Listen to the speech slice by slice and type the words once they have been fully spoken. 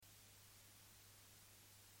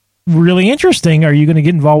really interesting. Are you going to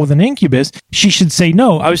get involved with an incubus? She should say,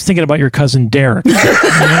 no, I was thinking about your cousin Derek.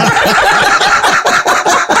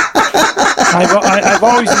 I've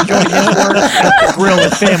always enjoyed his work at the grill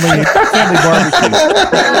at family barbecue.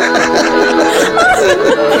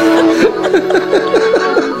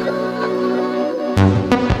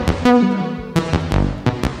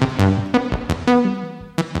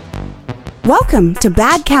 Welcome to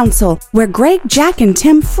Bad Counsel, where Greg, Jack, and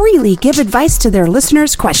Tim freely give advice to their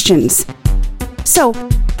listeners' questions. So,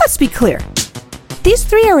 let's be clear. These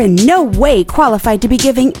three are in no way qualified to be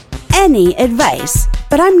giving any advice,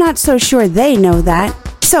 but I'm not so sure they know that.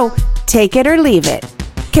 So, take it or leave it.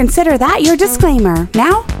 Consider that your disclaimer.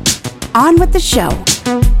 Now, on with the show.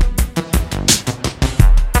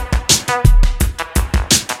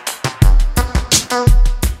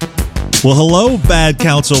 Well, hello, Bad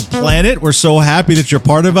Counsel Planet. We're so happy that you're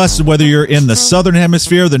part of us, whether you're in the Southern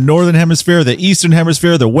Hemisphere, the Northern Hemisphere, the Eastern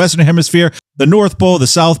Hemisphere, the Western Hemisphere, the North Pole, the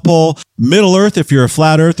South Pole, Middle Earth, if you're a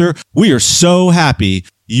flat earther. We are so happy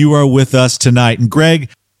you are with us tonight. And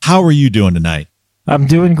Greg, how are you doing tonight? I'm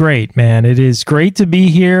doing great, man. It is great to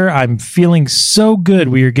be here. I'm feeling so good.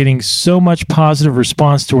 We are getting so much positive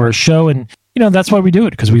response to our show. And, that's why we do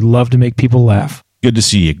it, because we love to make people laugh. Good to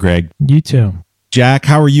see you, Greg. You too. Jack,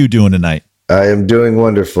 how are you doing tonight? I am doing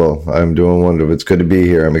wonderful. I'm doing wonderful. It's good to be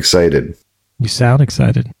here. I'm excited. You sound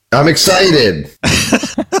excited. I'm excited.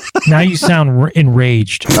 Now you sound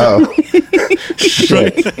enraged. Oh.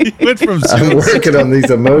 You went from I'm working on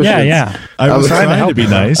these emotions. Yeah. I was trying to be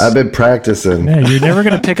nice. I've been practicing. Yeah, you're never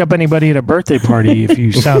going to pick up anybody at a birthday party if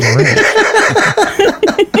you sound enraged.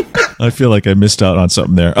 I feel like I missed out on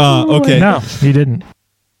something there. Okay. No, you didn't.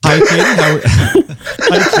 Hi, Katie.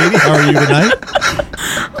 Hi, Katie. How are you tonight?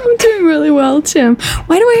 I'm doing really well, Tim.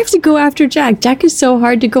 Why do I have to go after Jack? Jack is so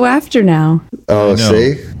hard to go after now. Oh,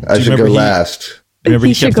 see? I should go last. Remember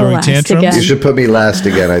he kept throwing tantrums? Again. You should put me last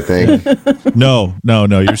again, I think. No.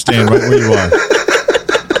 You're staying right where you are.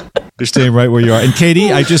 You're staying right where you are. And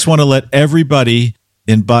Katie, I just want to let everybody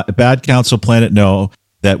in Bad Counsel Planet know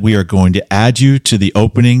that we are going to add you to the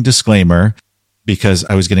opening disclaimer, because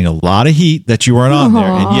I was getting a lot of heat that you weren't on there.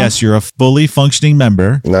 And yes, you're a fully functioning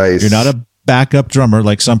member. Nice. You're not a backup drummer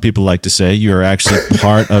like some people like to say. You're actually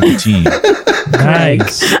part of the team.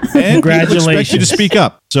 Nice. And congratulations. We expect you to speak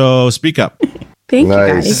up. So speak up. Thank you,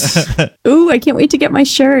 guys. Ooh, I can't wait to get my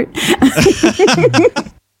shirt.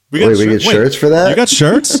 We get shirts for that? You got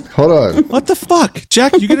shirts? Hold on. What the fuck?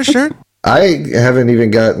 Jack, you get a shirt? I haven't even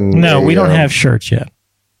gotten... No, we don't have shirts yet.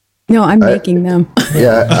 No, I'm making them.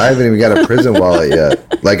 Yeah, I haven't even got a prison wallet yet.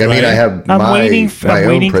 I have my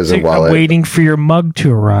own prison wallet. I'm waiting for your mug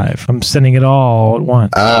to arrive. I'm sending it all at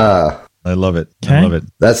once. Ah. I love it. Okay. I love it.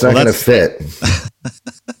 That's not going to fit.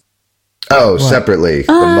 Oh, what? Separately.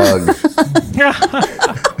 The mug.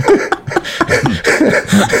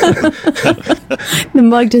 The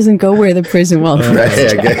mug doesn't go where the prison wallet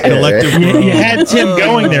is. You had Tim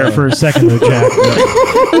going there for a second, though, Jack.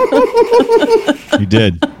 You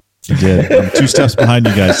did. I'm 2 steps behind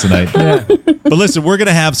you guys tonight. Yeah. But listen, we're going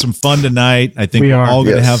to have some fun tonight. I think we're all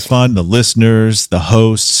going to have fun. The listeners, the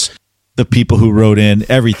hosts, the people who wrote in,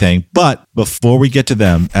 everything. But before we get to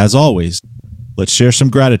them, as always, let's share some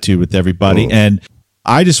gratitude with everybody. And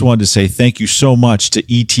I just wanted to say thank you so much to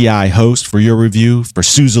ETI Host for your review, for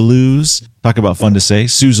Suzaloo's. Talk about fun to say.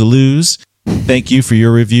 Suzaloo's. Thank you for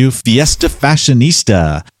your review. Fiesta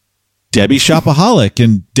Fashionista. Debbie Shopaholic.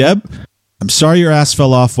 And Deb, I'm sorry your ass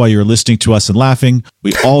fell off while you were listening to us and laughing.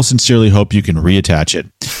 We all sincerely hope you can reattach it.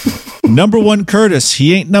 Number 1 Curtis.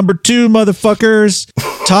 He ain't number 2, motherfuckers.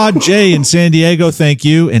 Todd J in San Diego, thank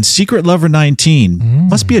you. And Secret Lover 19.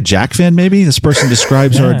 Must be a Jack fan, maybe. This person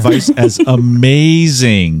describes our advice as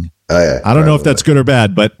amazing. I don't know if that's good or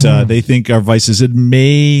bad, but they think our advice is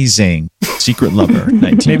amazing. Secret Lover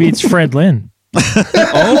 19. Maybe it's Fred Lynn.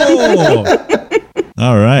 Oh.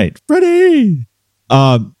 All right. Freddie.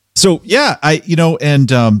 So yeah,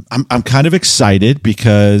 I'm kind of excited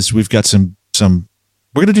because we've got some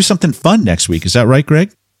we're going to do something fun next week. Is that right,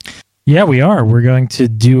 Greg? Yeah, we are. We're going to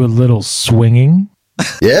do a little swinging.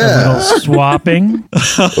 Yeah. A little swapping.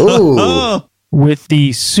 Ooh. With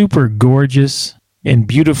the super gorgeous and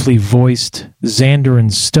beautifully voiced Xander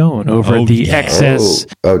and Stone over at the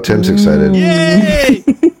XS. Oh, Tim's excited. Yay!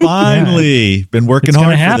 Finally. Been working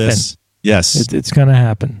hard for this. Yes. It's going to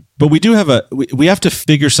happen. But we do have we have to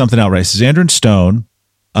figure something out, right? So Xander and Stone,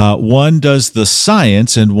 one does the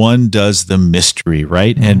science and one does the mystery,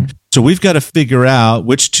 right? Mm-hmm. And so we've got to figure out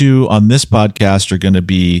which two on this podcast are going to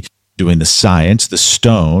be doing the science, the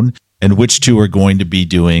stone, and which two are going to be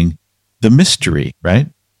doing the mystery, right?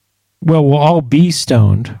 Well, we'll all be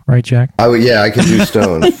stoned, right, Jack? I could do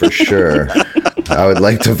stoned for sure. I would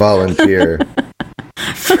like to volunteer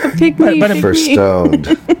for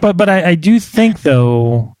stoned. But I do think,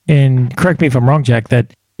 though, and correct me if I'm wrong, Jack,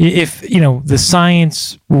 that if, the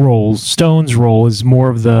science role, Stone's role is more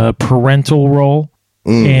of the parental role,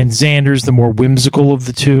 and Xander's the more whimsical of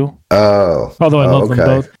the two. Oh. Although I love them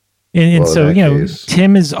both. And so,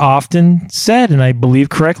 Tim has often said, and I believe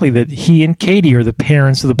correctly, that he and Katie are the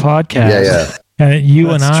parents of the podcast. Yeah. And that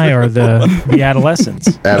you and I are the adolescents.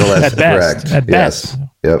 Adolescents, at best. correct. At best.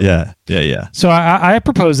 Yep. Yeah. So I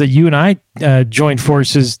propose that you and I join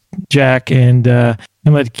forces, Jack, and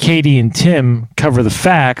let Katie and Tim cover the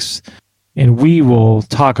facts, and we will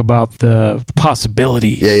talk about the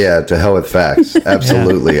possibility. Yeah, to hell with facts.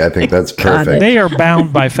 Absolutely. I think that's perfect. They are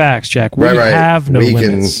bound by facts, Jack. We have no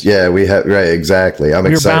limits. We have, right, exactly. I'm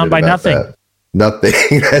excited bound by about nothing. That. Nothing.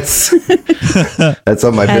 That's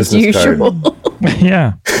on my business usual. card.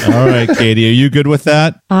 Yeah. All right, Katie, are you good with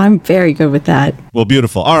that? I'm very good with that. Well,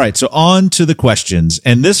 beautiful. All right, so on to the questions.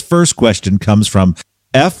 And this first question comes from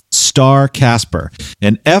F Star Casper.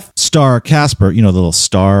 And F Star Casper, the little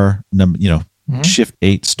star number, shift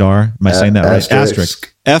 8 star. Am I saying that right?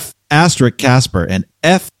 Asterisk. F asterisk Casper. And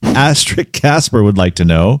F asterisk Casper would like to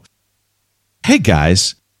know, hey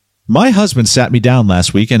guys, my husband sat me down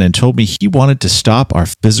last weekend and told me he wanted to stop our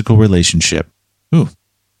physical relationship. Ooh.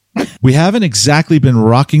 We haven't exactly been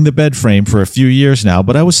rocking the bed frame for a few years now,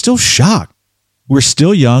 but I was still shocked. We're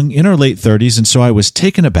still young, in our late 30s, and so I was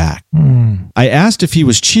taken aback. I asked if he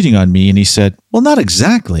was cheating on me, and he said, well, not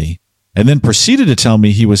exactly. And then proceeded to tell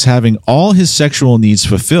me he was having all his sexual needs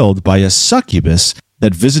fulfilled by a succubus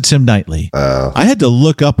that visits him nightly. I had to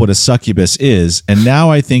look up what a succubus is, and now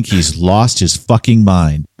I think he's lost his fucking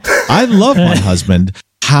mind. I love my husband.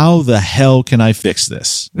 How the hell can I fix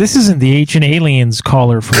this? This isn't the Ancient Aliens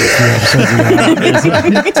caller for a few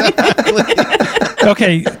episodes.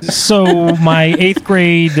 Okay, so my 8th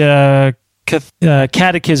grade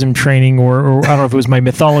catechism training, or I don't know if it was my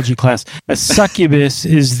mythology class, a succubus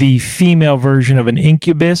is the female version of an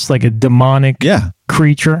incubus, like a demonic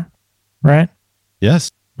creature, right? Yes.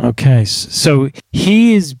 Okay, so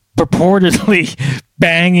he is purportedly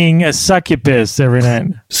banging a succubus every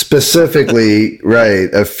night. Specifically,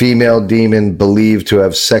 right, a female demon believed to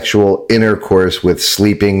have sexual intercourse with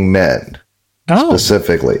sleeping men. Oh.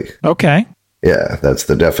 Specifically. Okay. Yeah, that's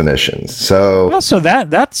the definition. So, well, so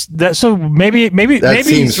that's that. So maybe seems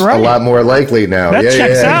he's right. A lot more likely now. That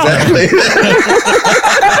checks out. Exactly.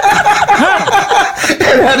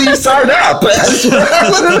 And how do you sign up?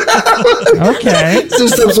 Okay. Is there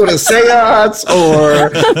some sort of seance,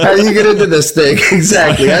 or how do you get into this thing?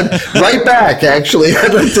 Exactly. Right back, actually.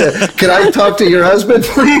 I'd like to. Can I talk to your husband,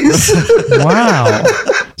 please? Wow.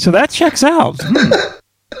 So that checks out.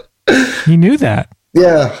 He knew that.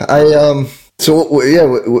 Yeah, So,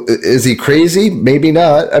 is he crazy? Maybe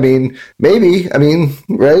not. I mean, maybe. I mean,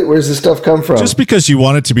 right? Where's this stuff come from? Just because you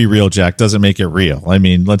want it to be real, Jack, doesn't make it real. I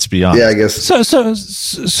mean, let's be honest. Yeah, I guess.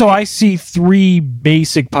 So I see 3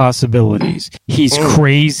 basic possibilities. He's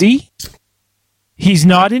crazy. He's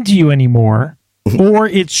not into you anymore. Or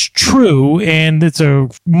it's true, and it's a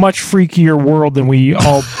much freakier world than we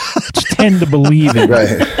all tend to believe in.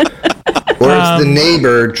 Right. Or it's the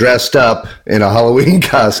neighbor dressed up in a Halloween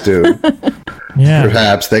costume. Yeah.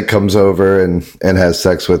 Perhaps that comes over and has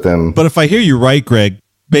sex with him. But if I hear you right, Greg,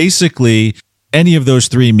 basically any of those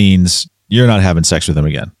 3 means you're not having sex with him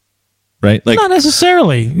again. Right? Like, not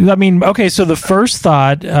necessarily. I mean, okay, so the first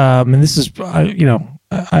thought, and this is,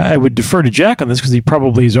 I would defer to Jack on this because he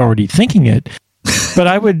probably is already thinking it. But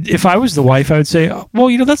I would, if I was the wife, I would say,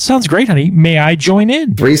 well, that sounds great, honey. May I join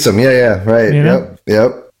in? Threesome. Yeah, right.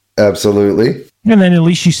 Yep. Absolutely. And then at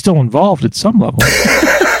least she's still involved at some level.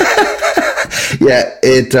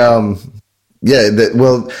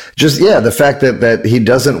 The fact that he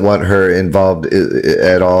doesn't want her involved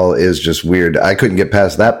at all is just weird. I couldn't get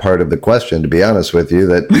past that part of the question, to be honest with you,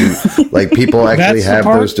 that like people actually have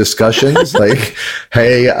those discussions like,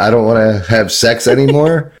 hey, I don't want to have sex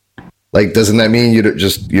anymore. Like, doesn't that mean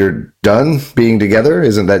you're done being together?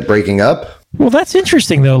 Isn't that breaking up? Well, that's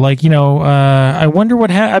interesting, though. Like, I wonder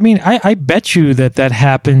what I mean, I bet you that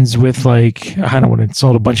happens with, like, I don't want to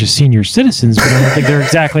insult a bunch of senior citizens, but I don't think they're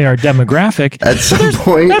exactly our demographic. At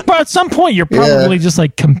some point, you're probably just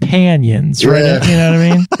like companions, right? Yeah. You know what I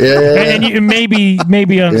mean? Yeah. And you,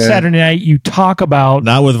 maybe on Saturday night you talk about...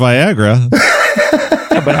 Not with Viagra.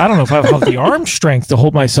 Yeah, but I don't know if I have the arm strength to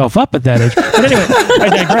hold myself up at that age. But anyway, I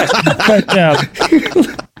digress. But...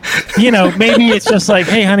 maybe it's just like,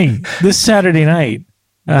 hey, honey, this Saturday night,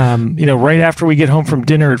 right after we get home from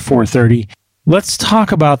dinner at 4:30, let's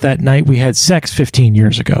talk about that night we had sex 15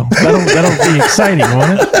 years ago. That'll be exciting,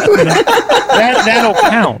 won't it? That'll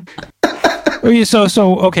count.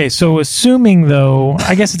 So assuming though,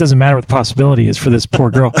 I guess it doesn't matter what the possibility is for this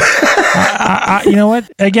poor girl. You know what?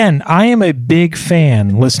 Again, I am a big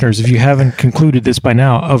fan, listeners, if you haven't concluded this by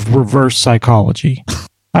now, of reverse psychology.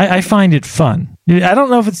 I find it fun. I don't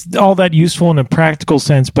know if it's all that useful in a practical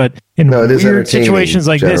sense, but in weird situations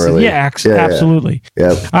like generally. This, absolutely.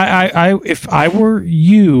 Yeah. If I were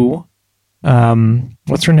you,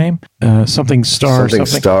 what's her name? Something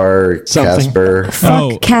Casper.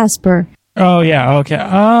 Fuck Casper. Oh yeah. Okay.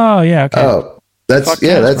 Oh,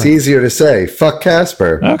 that's easier to say. Fuck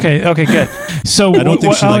Casper. Okay, good. So I don't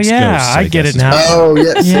think she likes ghosts. I get it now. Oh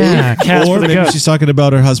yeah, yeah. Casper or maybe the ghost. she's talking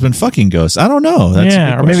about her husband fucking ghosts. I don't know.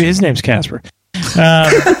 That's or maybe his name's Casper. There's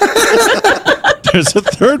a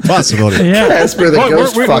third possibility. Yeah, Casper the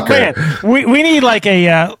ghost fucker. Man, we need like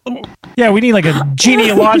a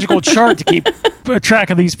genealogical chart to keep track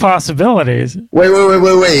of these possibilities.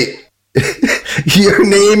 Wait. Your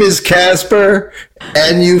name is Casper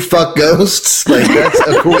and you fuck ghosts? Like, that's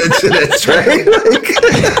a coincidence, right?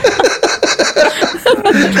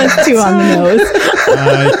 That's too on the nose.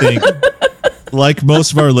 I think, like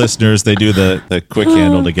most of our listeners, they do the quick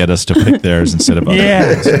handle to get us to pick theirs instead of others.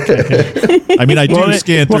 Yeah. I mean, I do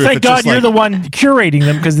scan through. Well, thank God you're the one curating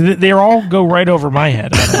them, because they all go right over my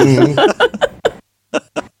head.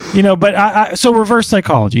 But so reverse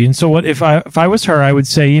psychology. And so what if I was her, I would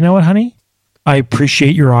say, you know what, honey, I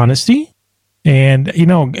appreciate your honesty, and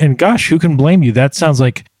and gosh, who can blame you? That sounds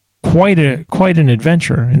like quite an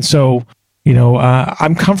adventure. And so,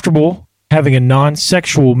 I'm comfortable having a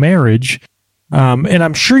non-sexual marriage, and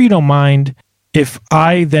I'm sure you don't mind if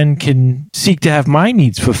I then can seek to have my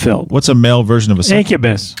needs fulfilled. What's a male version of a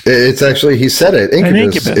incubus? It's actually, he said it.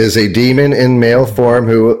 Incubus is a demon in male form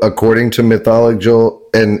who, according to mythological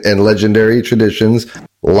and legendary traditions,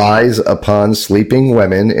 lies upon sleeping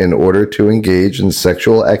women in order to engage in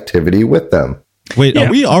sexual activity with them. Wait, are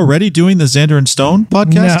we already doing the Xander and Stone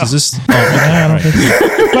podcast? No. Is this? I don't think so.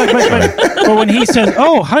 But when he says,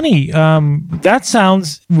 "Oh, honey, that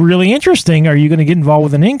sounds really interesting. Are you going to get involved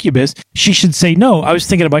with an incubus?" She should say, "No, I was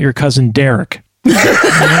thinking about your cousin Derek."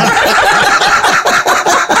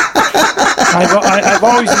 I've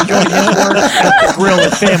always enjoyed his work at the grill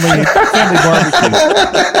at family barbecue.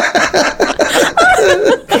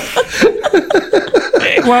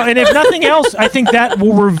 Well, and if nothing else, I think that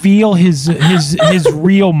will reveal his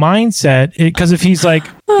real mindset. Because if he's like,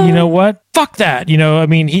 you know what, fuck that, I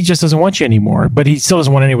mean, he just doesn't want you anymore, but he still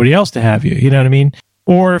doesn't want anybody else to have you. You know what I mean?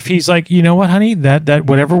 Or if he's like, you know what, honey, that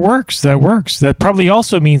whatever works, that works. That probably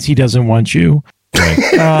also means he doesn't want you.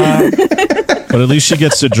 Right. But at least she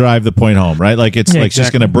gets to drive the point home, right? Like it's she's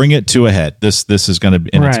going to bring it to a head. This is going to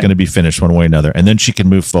be, and it's going to be finished one way or another, and then she can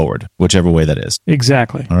move forward, whichever way that is.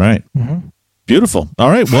 Exactly. All right. Mm-hmm. Beautiful. All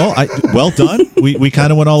right. Well, well done. We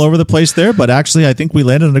kind of went all over the place there, but actually, I think we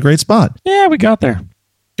landed in a great spot. Yeah, we got there.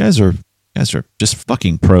 You guys are just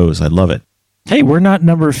fucking pros. I love it. Hey, we're not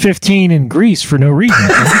number 15 in Greece for no reason.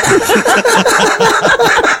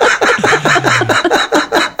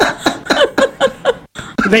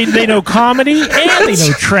 They know comedy and they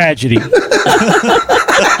know tragedy.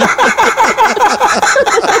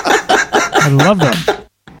 I love them.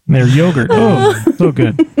 And their yogurt. Oh, so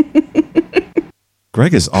good.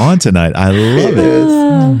 Greg is on tonight. I love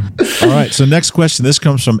it. All right. So next question. This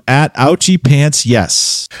comes from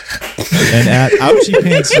 @OuchiePantsYes. And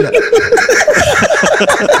 @OuchiePantsYes.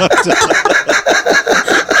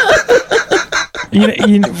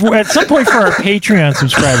 At some point for our Patreon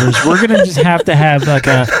subscribers, we're gonna just have to have like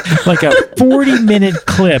a 40-minute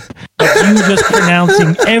clip of you just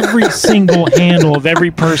pronouncing every single handle of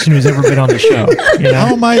every person who's ever been on the show.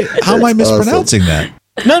 How am I mispronouncing that?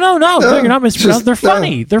 No, you're not mispronouncing. They're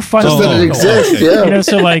funny. They're funny. Just that it exists, yeah.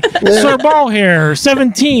 So like Sir Ball Hair,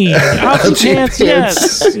 17, Ouchie Pants,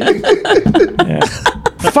 yes. Yeah.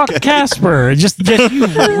 Fuck Casper. Just you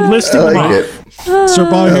listing them off. Sir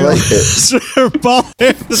Ball Hair. I like it. Sir Ball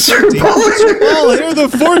Hair the 13th. Sir Ball Hair the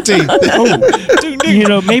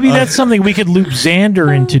 14th. Maybe that's something we could loop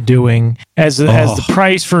Xander into doing as the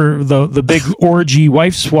price for the big orgy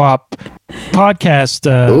wife swap podcast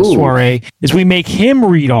soiree is we make him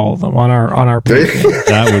read all of them on our page.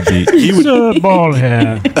 That would be Sir Ball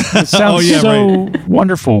Hair. It sounds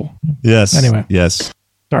wonderful. Yes. Anyway. Yes.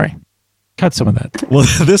 Sorry. Cut some of that. Well,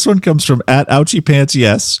 this one comes from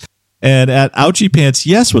 @OuchiePantsYes. And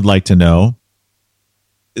 @OuchiePantsYes would like to know,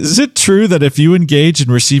 is it true that if you engage in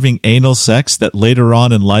receiving anal sex, that later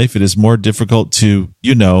on in life it is more difficult to,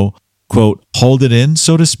 quote, hold it in,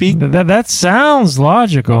 so to speak? That sounds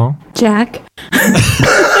logical. Jack.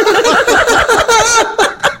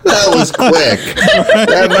 That was quick. Right?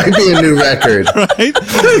 That might be a new record. Right?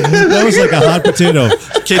 That was like a hot potato.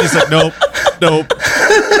 Katie's like, nope.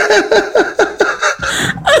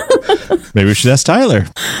 Maybe we should ask Tyler.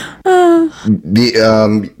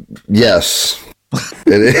 Yes.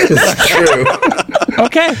 It is true.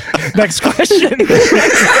 Okay, next question.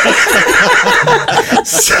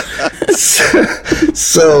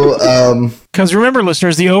 Because remember,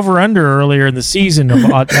 listeners, the over-under earlier in the season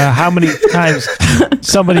about how many times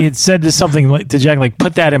somebody had said to something like, to Jack, like,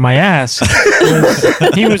 put that in my ass.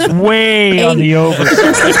 He was way on the over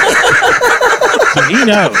side. So he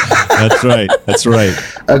knows. That's right.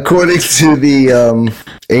 According to the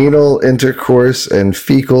anal intercourse and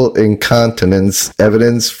fecal incontinence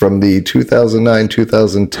evidence from the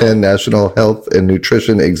 2009-2010 National Health and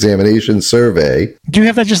Nutrition Examination Survey. Do you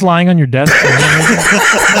have that just lying on your desk?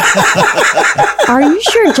 Are you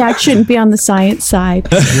sure Jack shouldn't be on the science side?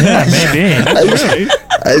 Yeah, maybe.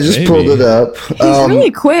 I just pulled it up. He's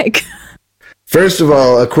really quick. First of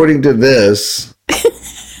all, according to this,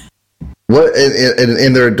 what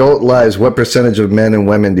in their adult lives, what percentage of men and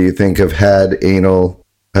women do you think have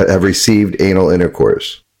received anal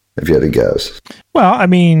intercourse? If you had to guess. Well, I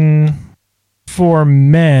mean, for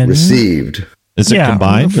men, received. Is it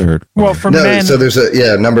combined? Well, for men. So there's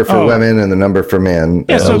a number for women and the number for men.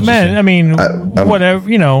 Yeah, so men, I mean, whatever,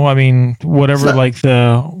 whatever, like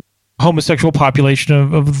the homosexual population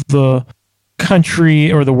of the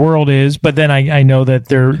country or the world is, but then I know that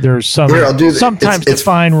there's sometimes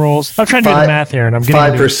defined rules. I'm trying to do the math here, and I'm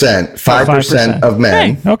getting 5% of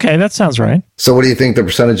men. Hey, okay, that sounds right. So what do you think the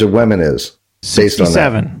percentage of women is?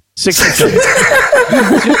 67. 67.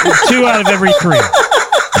 Two out of every three.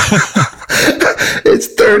 It's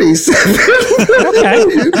 37. Okay.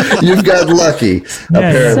 You've got lucky,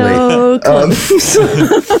 apparently. So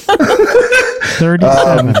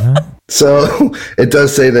 37. So it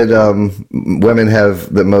does say that women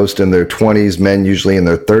have the most in their 20s, men usually in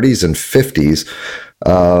their 30s and 50s.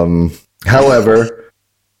 However,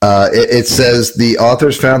 it says the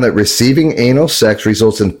authors found that receiving anal sex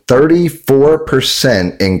results in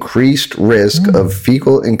 34% increased risk of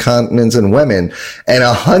fecal incontinence in women and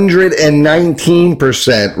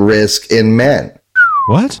 119% risk in men.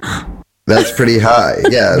 What? That's pretty high.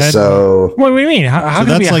 Yeah. What do you mean? How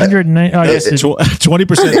can it be 109? Like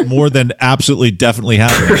 20% more than absolutely definitely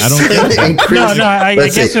happening. I don't think. I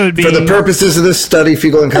guess it would be. For the purposes of this study,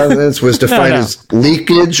 fecal incontinence was defined as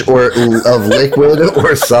leakage of liquid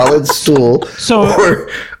or solid stool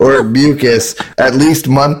or mucus, at least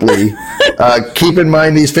monthly. Keep in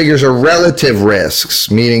mind these figures are relative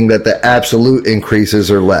risks, meaning that the absolute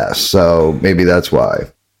increases are less. So maybe that's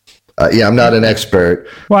why. I'm not an expert.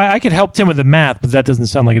 Well, I could help Tim with the math, but that doesn't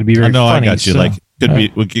sound like it'd be very funny. I got you. So, we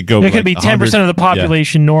could go. It could be 10% of the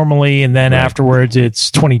population normally, and then afterwards it's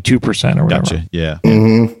 22% or whatever. Gotcha. Yeah.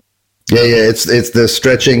 Mm-hmm. Yeah. It's the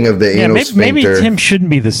stretching of the anal sphincter. Maybe Tim shouldn't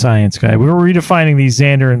be the science guy. We were redefining these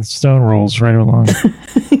Xander and Stone rules right along.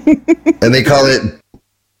 And they call it.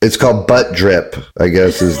 It's called butt drip. I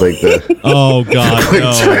guess is like the. Oh God!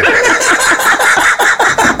 No.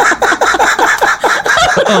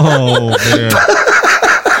 Oh man!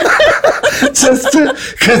 Just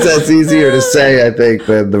because that's easier to say, I think,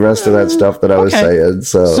 than the rest of that stuff that I was saying.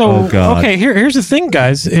 So okay, here's the thing,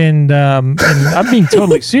 guys, and I'm being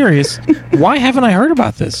totally serious. Why haven't I heard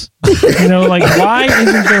about this? Why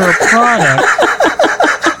isn't there a product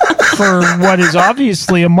for what is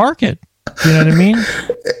obviously a market? You know what I mean?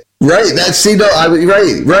 Right.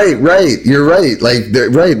 Right. You're right.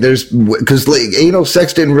 There's because anal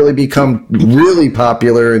sex didn't really become really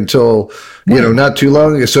popular until not too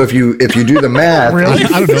long ago. So if you do the math, really?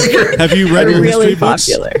 I don't know. Have you read your history books?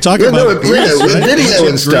 Talking about video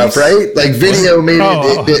and stuff, right? Like video made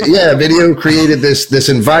it. Video created this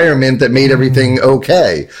environment that made everything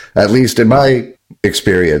okay. At least in my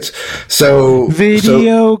experience. So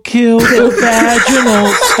video killed the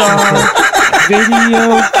vaginal star.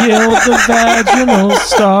 Video killed the vaginal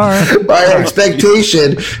star. My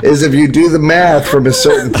expectation is if you do the math from a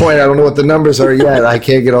certain point, I don't know what the numbers are yet. I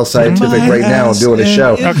can't get all scientific right now. I'm doing a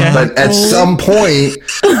show. Okay. But at some point,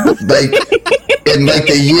 in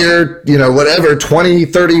the year,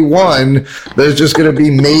 2031, there's just going to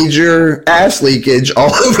be major ass leakage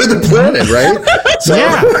all over the planet, right? So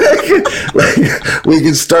we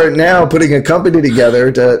can start now putting a company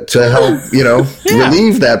together to help,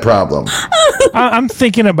 relieve that problem. I'm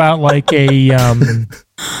thinking about like a, I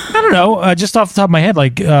don't know, just off the top of my head,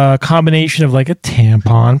 like a combination of like a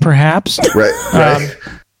tampon, perhaps. Right.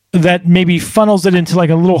 that maybe funnels it into like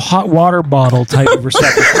a little hot water bottle type of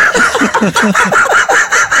receptacle.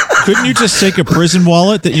 Couldn't you just take a prison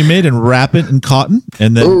wallet that you made and wrap it in cotton,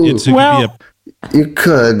 and then Ooh. it could be a You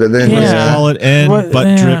could, but then prison wallet and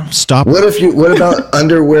butt drip stop? What about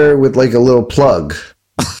underwear with like a little plug?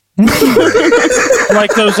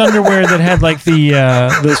 Like those underwear that had like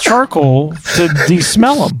the charcoal to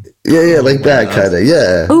de-smell them. Yeah, like that kind of.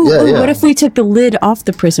 Yeah. Ooh, what if we took the lid off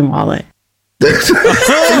the prison wallet? That's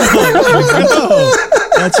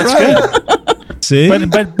right. See,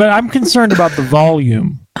 but I'm concerned about the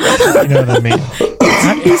volume. You know what I mean?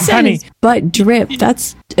 He said it's butt drip.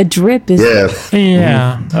 That's a drip, is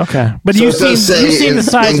yeah. Okay, but So you've seen the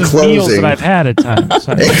size of meals that I've had at times.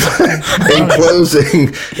 So. In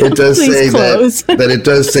closing, it does say that it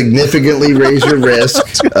does significantly raise your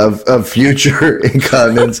risk of future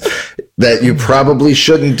incontinence. That you probably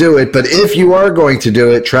shouldn't do it, but if you are going to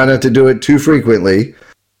do it, try not to do it too frequently.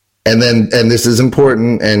 And this is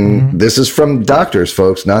important, and this is from doctors,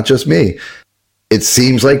 folks, not just me. It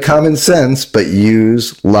seems like common sense, but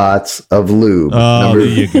use lots of lube. There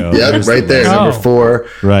you go. Yep, right there, number 4.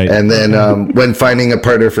 Right. And then when finding a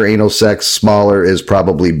partner for anal sex, smaller is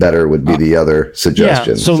probably better would be the other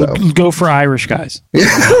suggestion. Yeah, so go for Irish guys. Yeah.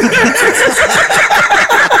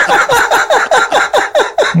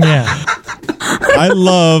 I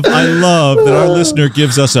love that our listener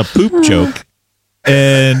gives us a poop joke.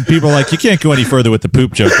 And people are like, you can't go any further with the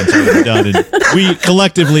poop joke until we're done. And we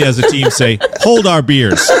collectively as a team say, hold our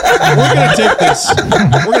beers. We're going to take this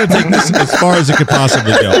as far as it could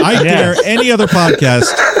possibly go. I dare any other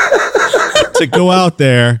podcast to go out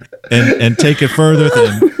there and take it further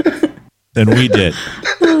than we did.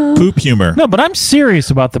 Poop humor. No, but I'm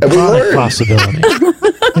serious about the product possibility.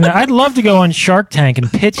 You know, I'd love to go on Shark Tank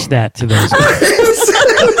and pitch that to those guys.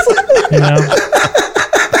 You know?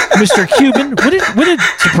 Mr. Cuban, would it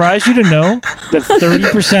surprise you to know that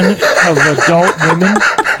 30% of adult women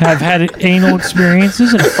have had anal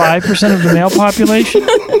experiences and 5% of the male population?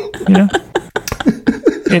 You know?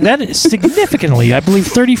 And that is significantly, I believe,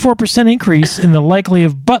 34% increase in the likely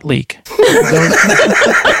of butt leak.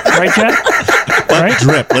 Right, Jack? Butt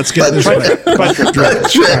drip. Let's get this right. Butt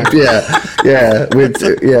drip. Yeah.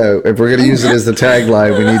 If we're gonna use it as the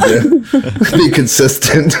tagline, we need to be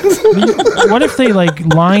consistent. What if they like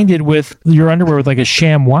lined it with your underwear with like a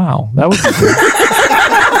sham wow? That would be good.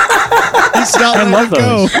 I love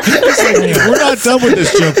those. Like, we're not done with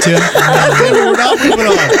this joke, Tim. We're not moving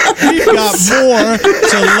on. We've got more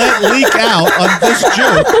to let leak out on this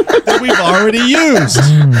joke that we've already used.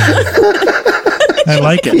 I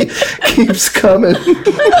like it. Keeps coming.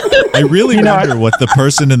 I really wonder what the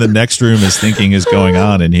person in the next room is thinking is going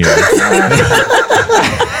on in here.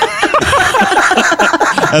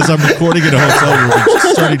 As I'm recording in a hotel room, I'm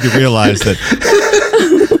just starting to realize that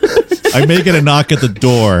I may get a knock at the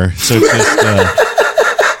door. So just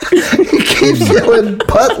he keeps yelling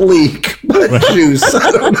butt leak, butt juice.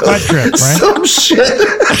 I don't know. Butt drip, right? Some shit.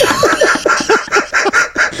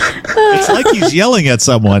 It's like he's yelling at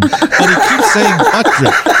someone, but he keeps saying butt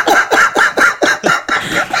drip.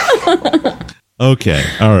 Okay,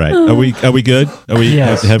 all right. Are we good?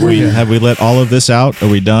 Yes, have we let all of this out? Are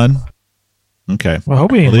we done? Okay. Well, I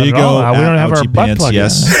hope we there you go. We don't have our butt plug.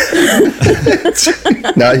 Yes.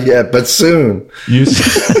 Not yet, but soon. Use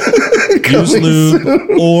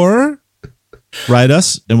lube or write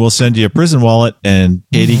us, and we'll send you a prison wallet, and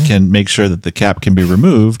Katie can make sure that the cap can be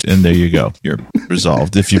removed, and there you go. You're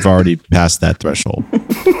resolved if you've already passed that threshold.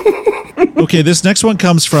 Okay, this next one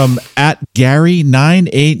comes from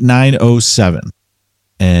 @Gary98907.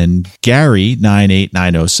 And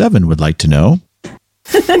Gary98907 would like to know.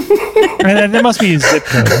 That must be his zip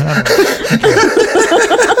code.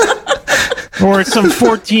 Or it's some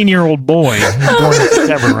 14-year-old boy who's born in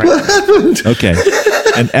September, right? Okay.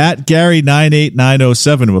 And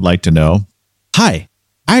 @Gary98907 would like to know, hi,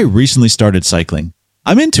 I recently started cycling.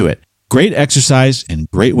 I'm into it. Great exercise and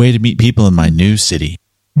great way to meet people in my new city.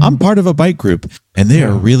 I'm part of a bike group, and they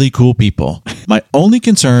are really cool people. My only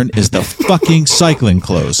concern is the fucking cycling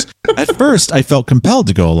clothes. At first, I felt compelled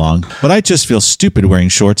to go along, but I just feel stupid wearing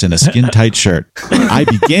shorts and a skin-tight shirt. I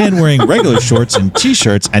began wearing regular shorts and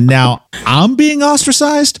t-shirts, and now I'm being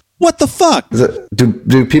ostracized? What the fuck?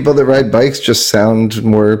 Do people that ride bikes just sound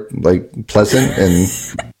more like pleasant? And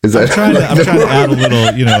is that I'm trying to add a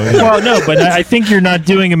little, Well, no, but I think you're not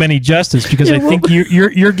doing him any justice because I think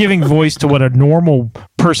you're giving voice to what a normal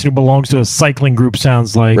person who belongs to a cycling group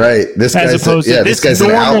sounds like, right? This as opposed to this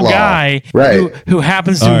normal guy, right? Who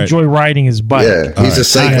happens to enjoy riding his bike. Yeah, he's a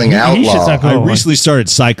cycling outlaw. I recently started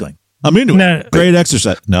cycling. I'm into it. Great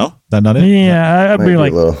exercise. No, that's not it. Yeah, I'd be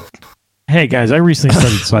like. hey guys, I recently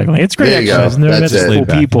started cycling. It's great exercise, and they're cool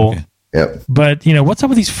people. Okay. Yep. But what's up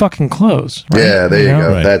with these fucking clothes? Right? Yeah, there you go.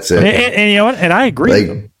 Right. That's it. And you know what? And I agree. Like,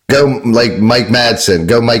 with them. Go like Mike Madsen.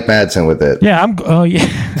 Go Mike Madsen with it. Yeah, oh yeah.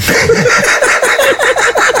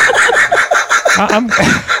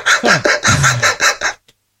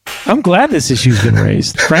 I'm glad this issue's been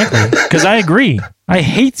raised, frankly, because I agree. I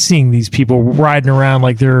hate seeing these people riding around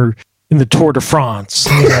like they're in the Tour de France,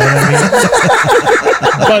 you know what I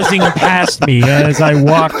mean? Buzzing past me as I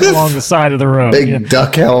walk along the side of the road. Big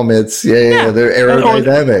duck helmets. Yeah, they're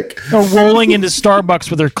aerodynamic. Or rolling into Starbucks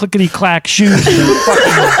with their clickety-clack shoes and their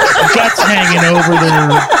fucking guts hanging over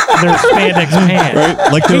their spandex pants.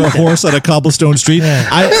 Right? Like they're a horse on a cobblestone street. Yeah.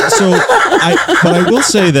 But I will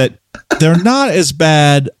say that they're not as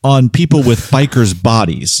bad on people with bikers'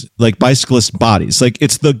 bodies, like bicyclist bodies. Like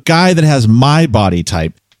it's the guy that has my body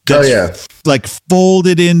type. Oh yeah, like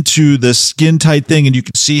folded into the skin tight thing, and you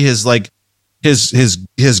can see his like his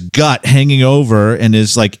gut hanging over and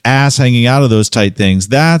his like ass hanging out of those tight things.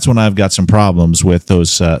 That's when I've got some problems with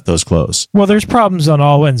those clothes. Well, there's problems on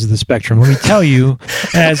all ends of the spectrum. Let me tell you,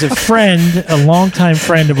 as a friend, a longtime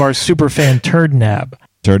friend of our super fan Turdnab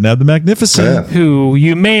the Magnificent, who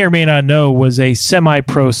you may or may not know was a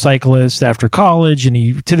semi-pro cyclist after college, and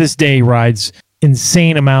he to this day rides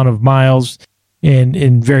insane amount of miles.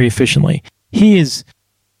 And very efficiently. He is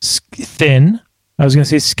thin. I was going to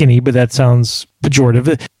say skinny, but that sounds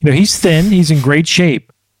pejorative. He's thin. He's in great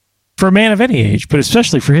shape for a man of any age, but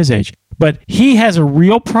especially for his age. But he has a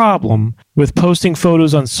real problem with posting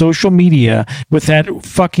photos on social media with that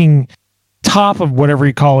fucking top of whatever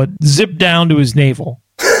you call it zipped down to his navel.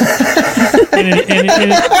 A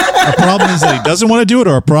problem is that he doesn't want to do it,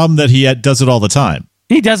 or a problem that he does it all the time?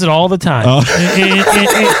 He does it all the time. Oh.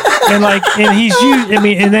 And he's used,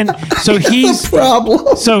 and then so he's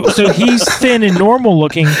problem. So he's thin and normal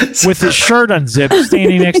looking with his shirt unzipped,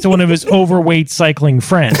 standing next to one of his overweight cycling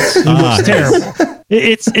friends. He looks terrible.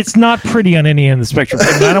 It's not pretty on any end of the spectrum.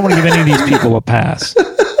 I don't want to give any of these people a pass.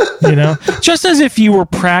 Just as if you were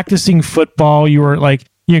practicing football, you were like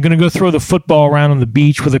you're going to go throw the football around on the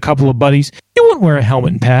beach with a couple of buddies. You wouldn't wear a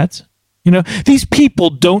helmet and pads. These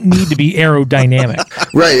people don't need to be aerodynamic.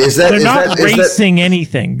 Right? They're not racing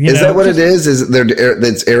anything. Is that what it is? Is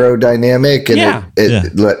it's aerodynamic and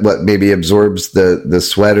it maybe absorbs the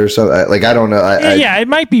sweat or something? Like I don't know. It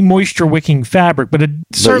might be moisture wicking fabric, but it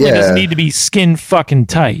certainly doesn't need to be skin fucking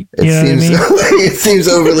tight. It seems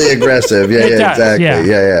overly aggressive. Yeah, exactly.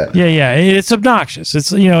 Yeah. It's obnoxious.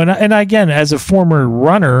 It's and again, as a former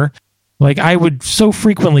runner, like I would so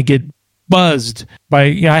frequently get buzzed by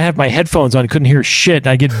I have my headphones on, couldn't hear shit, and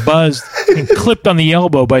I get buzzed and clipped on the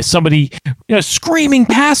elbow by somebody screaming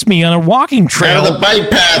past me on a walking trail. Out of the bike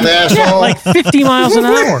path, asshole. Like 50 miles an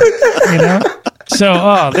hour.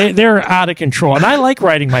 So they're out of control. And I like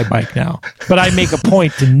riding my bike now, but I make a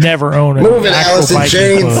point to never own an actual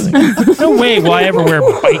biking clothing. No way will I ever wear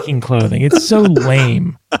biking clothing. It's so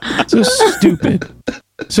lame. So stupid.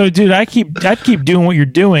 So dude, I keep doing what you're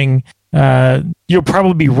doing. You'll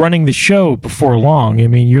probably be running the show before long. I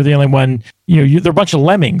mean, you're the only one. They're a bunch of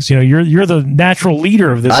lemmings. You're the natural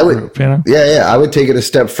leader of this group. Yeah. I would take it a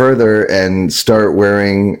step further and start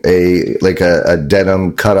wearing a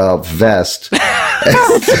denim cutoff vest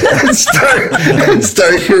and start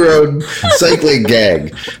your own cycling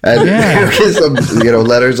gang and get some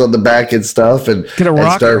letters on the back and stuff and get a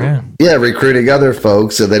rocker, and start recruiting other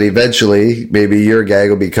folks, and then eventually maybe your gang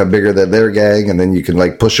will become bigger than their gang, and then you can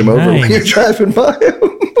like push them over when you're driving by them.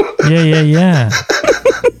 Yeah.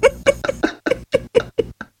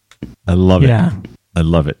 I love it. Yeah. I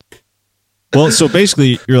love it. Well, so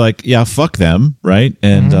basically you're like, fuck them, right?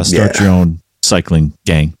 And start your own cycling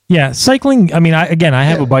gang. Yeah, cycling. I mean, I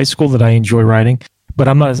have a bicycle that I enjoy riding, but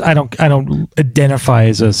I'm not. I don't identify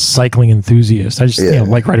as a cycling enthusiast. I just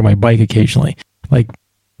like riding my bike occasionally. Like,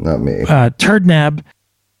 not me. Turdnab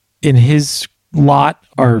in his lot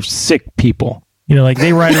are sick people. Like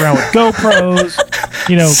they ride around with GoPros.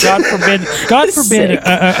 God forbid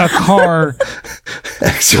a car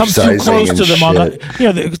comes too close to them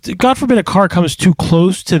God forbid a car comes too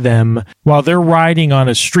close to them while they're riding on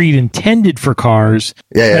a street intended for cars.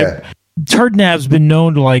 Turdnab's been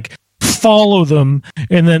known to like follow them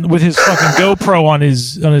and then with his fucking GoPro on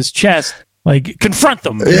his chest, like confront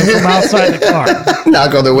them from outside the car.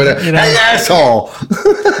 Knock on the window. Hey, asshole.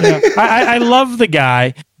 I love the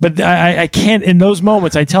guy, but I can't. In those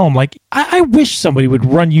moments, I tell him like, I wish somebody would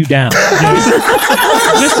run you down, just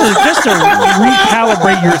to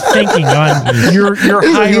recalibrate your thinking on your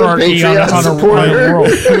hierarchy on a world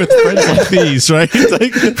with friends like these, right?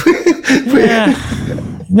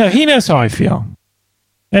 No, he knows how I feel.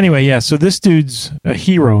 Anyway, yeah. So this dude's a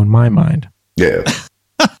hero in my mind. Yeah.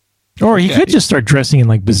 Or he could just start dressing in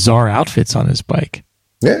like bizarre outfits on his bike.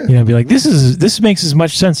 Yeah. You know, be like, this makes as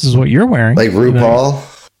much sense as what you're wearing. Like RuPaul.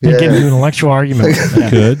 And get into an intellectual argument.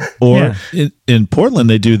 Good. Or in Portland,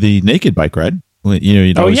 they do the naked bike ride.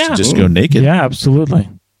 You know, just go naked. Yeah, absolutely.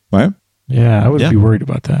 Right? Yeah, I would be worried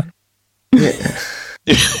about that. Yeah.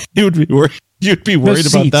 You would be worried. You'd be worried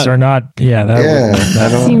Those about seats that. Are not. Yeah,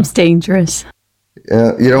 that seems dangerous.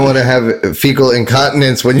 You don't want to have fecal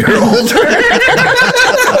incontinence when you're older.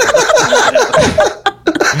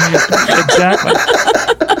 Exactly.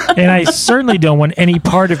 And I certainly don't want any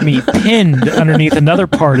part of me pinned underneath another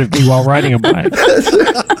part of me while riding a bike.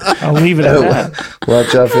 I'll leave it at that.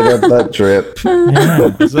 Watch out for that butt drip. Yeah.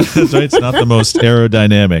 That's right. It's not the most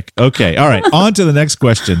aerodynamic. Okay. All right. On to the next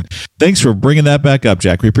question. Thanks for bringing that back up,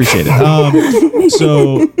 Jack. We appreciate it.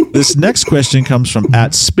 So this next question comes from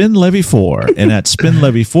 @SpinLevy4, and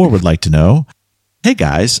 @SpinLevy4 would like to know, hey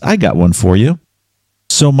guys, I got one for you.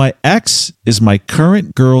 So my ex is my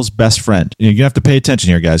current girl's best friend. You're gonna have to pay attention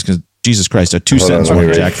here, guys, because Jesus Christ, a 2-sentence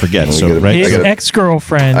one, Jack forgets. So right, his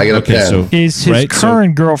ex-girlfriend is his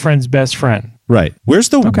current girlfriend's best friend. Right. Where's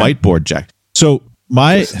the whiteboard, Jack? So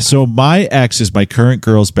my ex is my current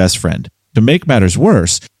girl's best friend. To make matters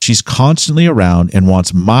worse, she's constantly around and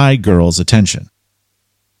wants my girl's attention.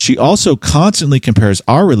 She also constantly compares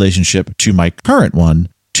our relationship to my current one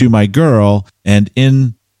to my girl and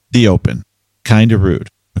in the open. Kind of rude.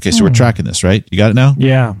 Okay, so we're tracking this, right? You got it now?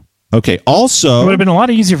 Yeah. Okay, also... It would have been a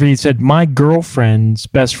lot easier if he said, my girlfriend's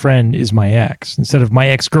best friend is my ex, instead of my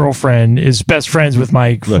ex-girlfriend is best friends with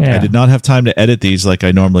my... Look, I did not have time to edit these like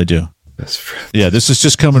I normally do. Best friend. Yeah, this is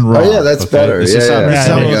just coming raw. Oh, yeah, that's better. This is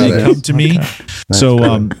how they come to me. So,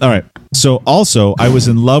 all right. So, also, I was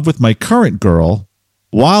in love with my current girl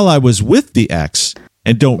while I was with the ex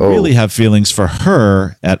and don't really have feelings for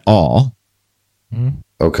her at all.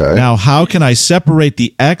 Okay. Now, how can I separate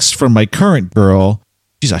the ex from my current girl?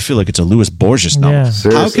 Geez, I feel like it's a Louis Borges novel.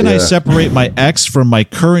 Yeah. How can I separate my ex from my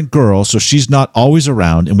current girl so she's not always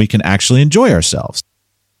around and we can actually enjoy ourselves?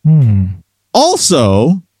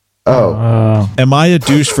 Also, am I a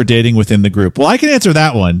douche for dating within the group? Well, I can answer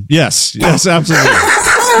that one. Yes, absolutely.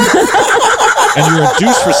 And you're a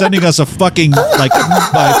douche for sending us a fucking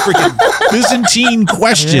freaking Byzantine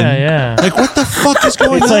question. Yeah. Like, what the fuck is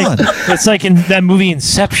going on? It's like in that movie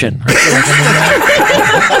Inception.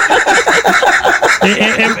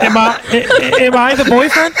 Am I the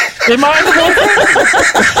boyfriend? Am I the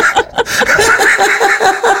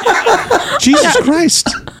boyfriend? Jesus Christ!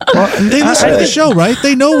 Well, they listen to the show, right?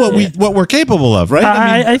 They know what we're capable of, right?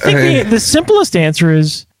 I think the simplest answer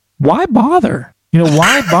is why bother?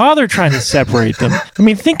 Why bother trying to separate them? I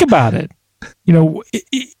mean, think about it. They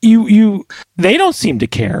don't seem to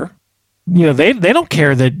care. They don't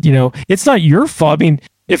care that, it's not your fault. I mean,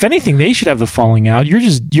 if anything, they should have the falling out.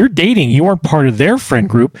 You're dating. You weren't part of their friend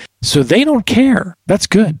group, so they don't care. That's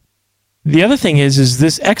good. The other thing is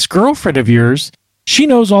this ex-girlfriend of yours, she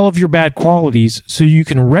knows all of your bad qualities, so you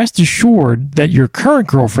can rest assured that your current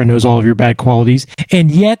girlfriend knows all of your bad qualities,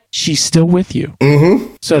 and yet she's still with you.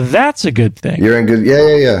 Mm-hmm. So that's a good thing. You're in good...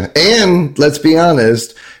 Yeah. And let's be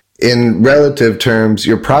honest, in relative terms,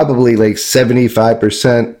 you're probably like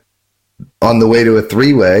 75% on the way to a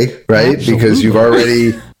three-way, right? Absolutely. Because you've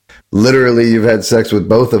already... Literally, you've had sex with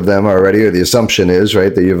both of them already, or the assumption is,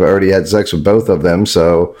 right, that you've already had sex with both of them,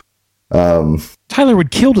 so... Tyler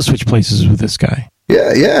would kill to switch places with this guy.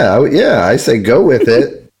 Yeah. I say go with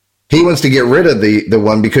it. He wants to get rid of the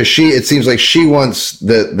one because it seems like she wants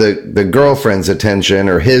the girlfriend's attention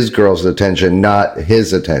or his girl's attention, not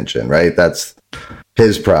his attention, right? That's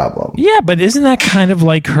his problem. Yeah, but isn't that kind of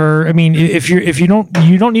like her? I mean, if you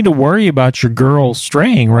don't need to worry about your girl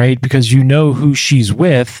straying, right? Because you know who she's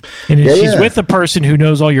with, and if she's with a person who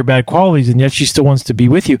knows all your bad qualities, and yet she still wants to be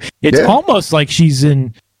with you. It's almost like she's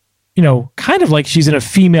in. Kind of like she's in a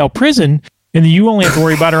female prison, and you only have to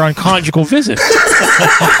worry about her on conjugal visits.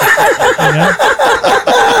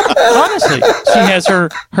 Honestly, she has her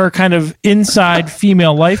kind of inside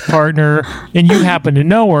female life partner, and you happen to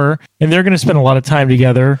know her, and they're going to spend a lot of time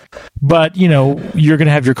together, but, you're going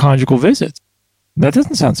to have your conjugal visits. That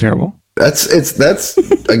doesn't sound terrible. That's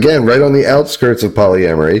again, right on the outskirts of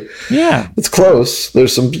polyamory. Yeah. It's close.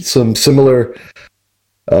 There's some similar...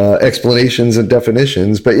 explanations and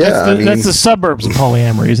definitions, but that's the suburbs of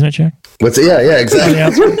polyamory, isn't it, Jack? Yeah, exactly.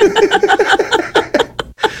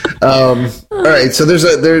 All right, so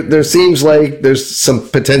there seems like there's some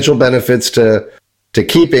potential benefits to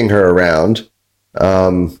keeping her around.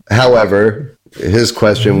 However, his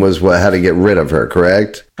question was how to get rid of her,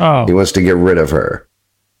 correct? Oh, he wants to get rid of her.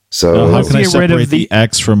 So how can I separate the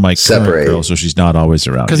ex from my current girl so she's not always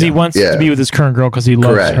around? Because he wants to be with his current girl because he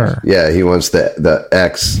loves her. Yeah, he wants the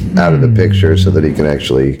ex out of the picture so that he can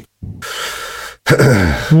actually.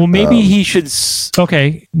 Well, maybe he should.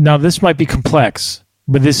 Okay, now this might be complex,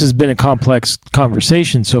 but this has been a complex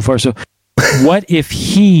conversation so far. So, what if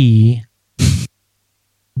he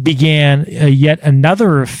began yet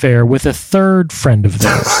another affair with a third friend of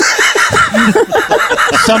theirs?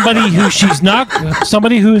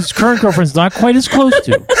 Somebody whose current girlfriend's not quite as close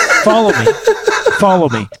to. Follow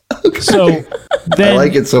me. Okay. So then, I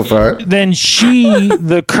like it so far. Then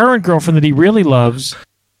the current girlfriend that he really loves,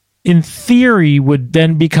 in theory, would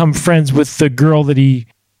then become friends with the girl that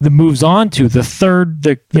moves on to the third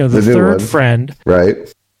third friend,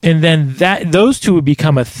 right? And then those two would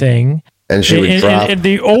become a thing. And she would drop. And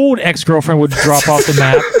the old ex-girlfriend would drop off the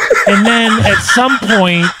map. And then at some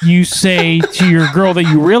point, you say to your girl that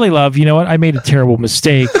you really love, you know what? I made a terrible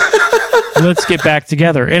mistake. Let's get back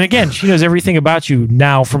together. And again, she knows everything about you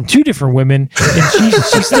now from two different women. And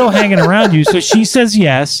she's still hanging around you. So she says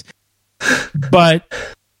yes. But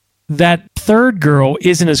that third girl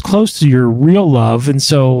isn't as close to your real love. And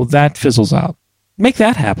so that fizzles out. Make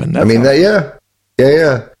that happen.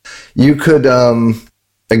 Yeah. You could...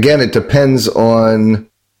 Again, it depends on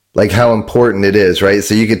like how important it is, right?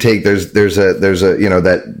 So you could take there's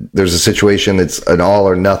a situation that's an all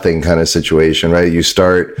or nothing kind of situation, right? You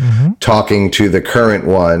start talking to the current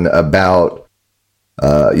one about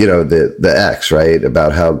the ex, right?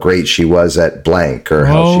 About how great she was at blank, or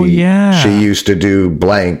how she used to do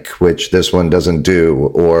blank, which this one doesn't do,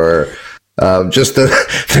 or just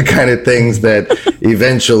the kind of things that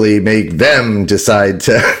eventually make them decide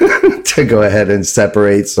to go ahead and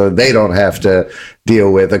separate so they don't have to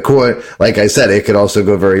deal with like I said, it could also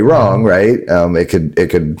go very wrong, right? It could,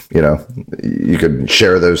 you could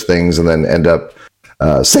share those things and then end up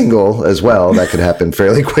single as well. That could happen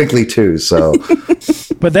fairly quickly too. So,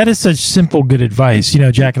 but that is such simple, good advice,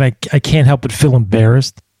 Jack, and I can't help but feel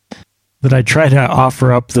embarrassed that I try to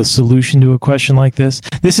offer up the solution to a question like this.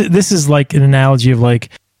 This is like an analogy of like,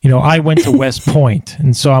 I went to West Point,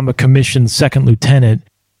 and so I'm a commissioned second lieutenant,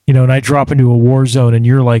 and I drop into a war zone, and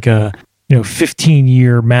you're like a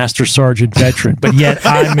 15-year master sergeant veteran, but yet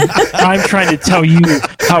I'm trying to tell you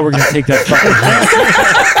how we're going to take that fucking home.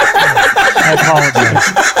 I apologize.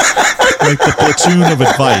 Like the platoon of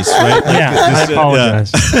advice, right? Like I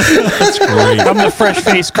apologize. That's great. I'm the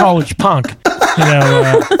fresh-faced college punk,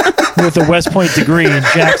 with a West Point degree, and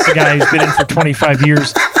Jack's the guy who's been in for 25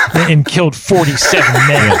 years and killed 47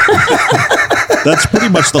 men. That's pretty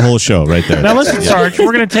much the whole show right there. Now listen, Sarge,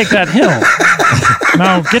 we're going to take that hill.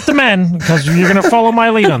 Now get the men, because you're going to follow my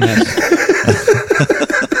lead on this.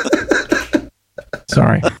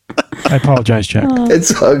 Sorry. I apologize, Jack.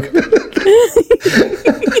 It's all good.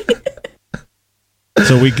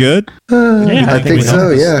 So we good? Yeah, I think so.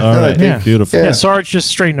 Yeah. All right. Beautiful. Yeah, Sarge, just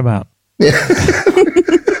straighten them out. Yeah.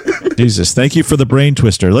 Jesus, thank you for the brain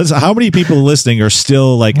twister. How many people listening are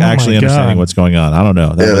still actually understanding what's going on? I don't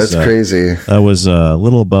know. That's crazy. That was a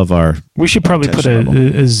little above our. We should probably put a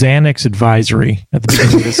Xanax advisory at the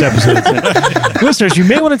beginning of this episode. Listeners, you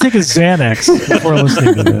may want to take a Xanax before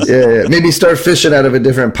listening to this. Yeah. Maybe start fishing out of a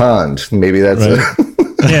different pond. Maybe that's right.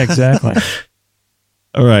 Yeah, exactly.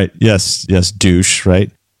 All right. Yes, douche. Right.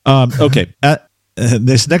 Okay.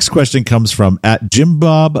 This next question comes from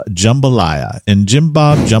 @Jimbob Jambalaya, and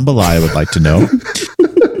Jimbob Jambalaya would like to know,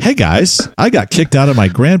 hey guys, I got kicked out of my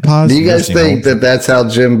grandpa's. Do you guys think that that's how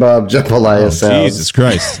Jimbob Jambalaya sounds? Jesus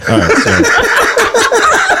Christ! All right,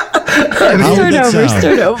 so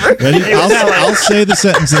start over. Ready? I'll say the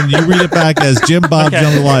sentence and you read it back as Jimbob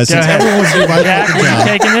Jambalaya. Since everyone's doing my fucking job.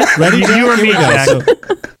 Taking it? Ready? You or me, Jack?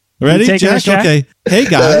 Ready, Jack? Okay. Hey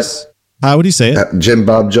guys. How would he say it?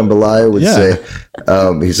 Jimbob Jambalaya would say,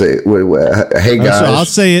 he'd say, hey guys. So I'll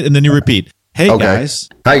say it and then you repeat. Hey guys.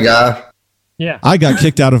 Hi guy. Yeah. I got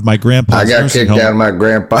kicked out of my grandpa's nursing home. I got kicked out of my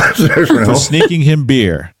grandpa's nursing home. For sneaking him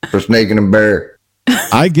beer. For sneaking him beer.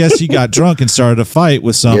 I guess he got drunk and started a fight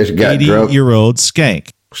with some 80-year-old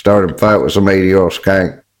skank. Started a fight with some 80-year-old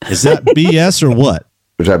skank. Is that BS or what?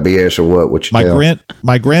 Is that BS or what? What you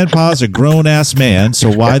my grandpa's a grown-ass man,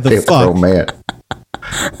 so why the fuck? Man.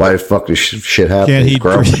 Why the fuck does shit happen? Can't he?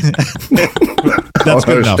 That's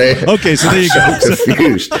good enough. Okay, so there you go. I'm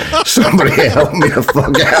confused. Somebody help me the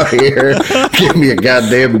fuck out here. Give me a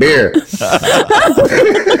goddamn beer.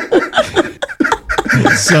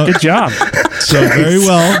 So, good job. So very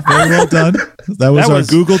well done. That was our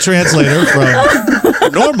Google translator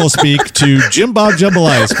from normal speak to Jimbob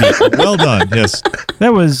Jambalaya speak. Well done. Yes.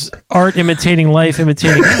 That was art imitating life,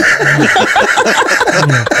 imitating.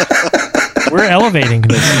 We're elevating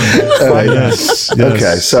this. Yes.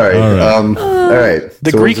 Okay, sorry. All right.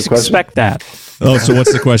 The Greeks expect that. Oh, so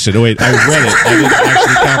what's the question? Oh, wait, I read it. I didn't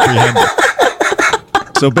actually comprehend it.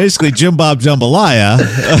 So basically, Jim Bob Jambalaya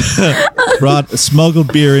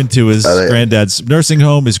smuggled beer into his granddad's nursing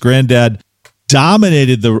home. His granddad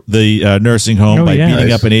dominated the nursing home by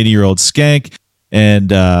beating up an 80-year-old skank.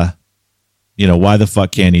 And, why the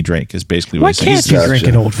fuck can't he drink is basically what he says. Why can't you drink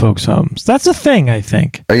in old folks' homes? That's a thing, I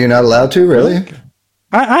think. Are you not allowed to, really?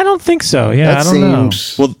 I don't think so. Yeah, I don't know.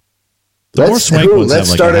 Well, let's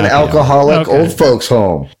start an alcoholic old folks'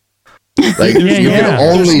 home. Like, you can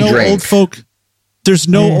only drink. There's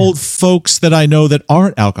no old folks that I know that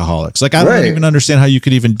aren't alcoholics. Like, I don't even understand how you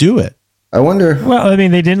could even do it. I wonder. Well, I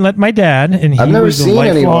mean, they didn't let my dad, and he was a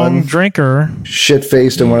lifelong drinker.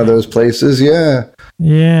 Shit-faced in one of those places, yeah.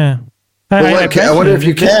 Yeah. I wonder if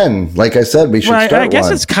you can. Like I said, we should start one. I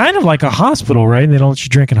guess it's kind of like a hospital, right? They don't let you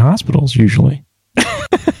drink in hospitals, usually.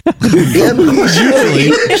 Yeah,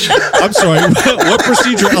 usually. I'm sorry. What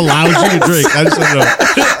procedure allows you to drink? I just don't know.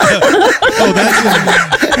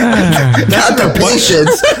 Not the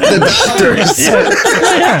patients, the doctors.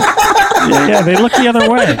 Yeah, they look the other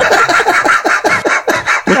way.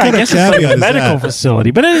 I guess it's like a medical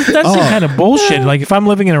facility, but that's some kind of bullshit. Like, if I'm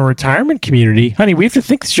living in a retirement community, honey, we have to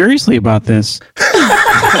think seriously about this. Because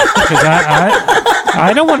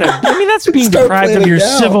I don't want to. I mean, that's being deprived of your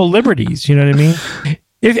civil liberties. You know what I mean?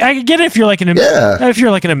 If I get it, if you're like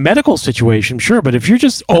in a medical situation, sure. But if you're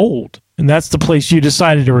just old and that's the place you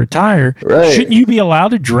decided to retire, shouldn't you be allowed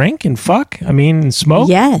to drink and fuck? I mean, and smoke?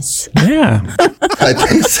 Yes. Yeah. I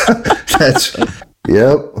think so.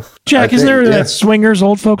 Yep. Jack, isn't there that swingers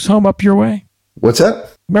old folks home up your way? What's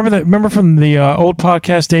that? Remember from the old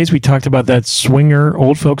podcast days, we talked about that swinger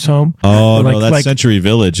old folks home? Oh, no, that's Century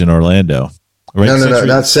Village in Orlando. Right? No,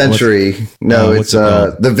 not Century. It's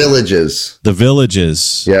the Villages. The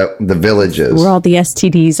Villages. Yep, the Villages. Where all the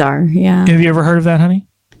STDs are, yeah. Have you ever heard of that, honey?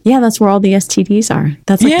 Yeah, that's where all the STDs are.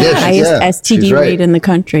 That's like the highest STD rate in the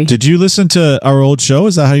country. Did you listen to our old show?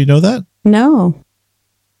 Is that how you know that? No.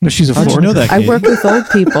 No, she's a Florida. You know that, I work with old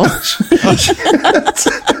people.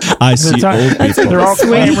 I see old people. They're all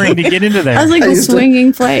clamoring to get into there. I was like a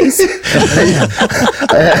swinging place.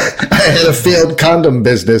 I had a failed condom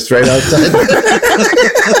business right outside.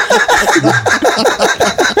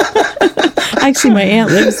 Actually, my aunt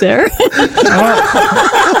lives there.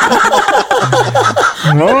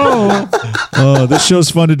 Oh, this show's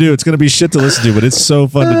fun to do. It's going to be shit to listen to, but it's so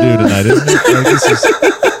fun to do tonight, isn't it?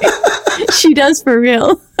 She does for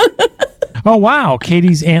real. Oh, wow.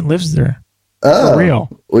 Katie's aunt lives there. Oh, for real.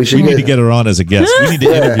 We need to get her on as a guest. We need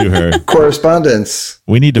to interview her. Correspondence.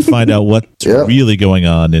 We need to find out what's really going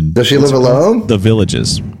on. Does she live alone? The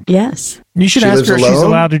Villages. Yes. You should ask her if she's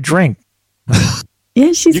allowed to drink.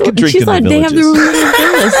 Yeah, she's like, they have their own little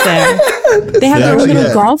villas there. They have their own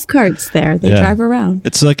little golf carts there. They drive around.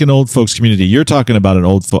 It's like an old folks community. You're talking about an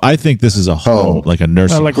old folk. I think this is a home, like a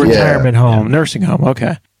nursing home. Like retirement home, nursing home.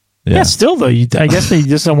 Okay. Yeah, still though, I guess they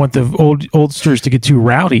just don't want the oldsters to get too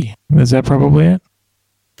rowdy. Is that probably it?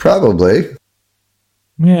 Probably.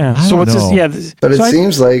 Yeah. So what's this? Yeah, but it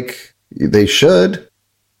seems like they should.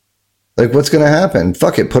 Like, what's going to happen?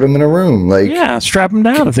 Fuck it, put them in a room. Like, strap them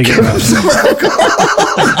down if they get rowdy.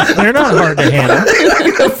 They're not hard to handle.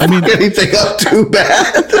 I mean, anything up too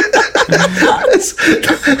bad.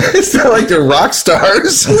 It's not like they're rock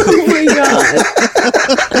stars. Oh my god!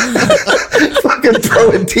 Fucking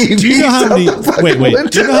throwing TVs. Do you know how many?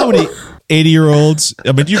 Wait. Do you know how many 80-year-olds?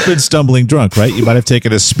 I mean, you've been stumbling drunk, right? You might have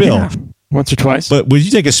taken a spill. Yeah. Once or twice. But when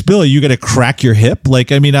you take a spill, are you going to crack your hip?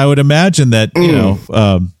 Like, I mean, I would imagine that, you know.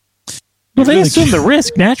 Well, they assume the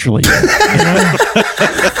risk naturally.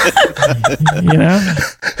 You know?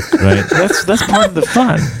 Right. That's part of the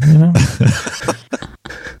fun, you know?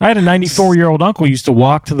 I had a 94-year-old uncle who used to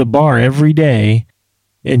walk to the bar every day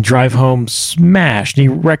and drive home smashed. And he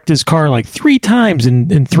wrecked his car like 3 times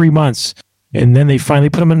in 3 months. And then they finally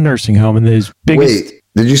put him in a nursing home. And his biggest... Wait,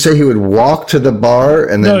 did you say he would walk to the bar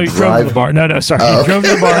and then he drove to the bar. No, sorry. He drove to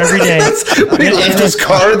the bar every day. He left his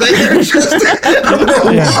car there. I'm going to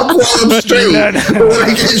walk while I'm straight. But when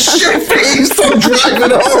I get shit-faced, I'm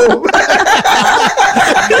driving home.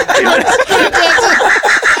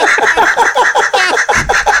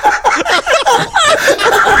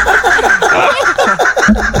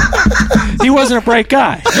 He wasn't a bright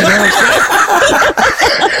guy. You know what I'm saying?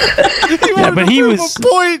 Yeah, but he was.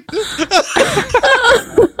 Point.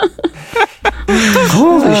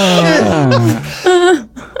 Holy shit.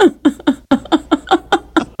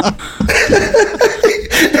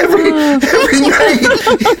 Every night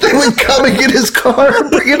they would come and get his car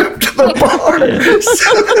and bring it up to the bar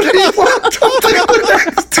so that he walked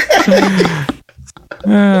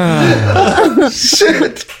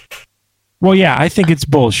Shit. Well, yeah, I think it's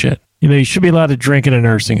bullshit. You should be allowed to drink in a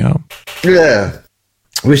nursing home. Yeah.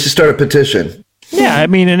 We should start a petition. Yeah, I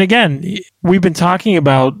mean, and again, we've been talking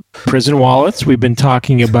about prison wallets. We've been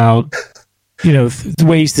talking about,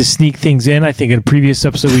 ways to sneak things in. I think in a previous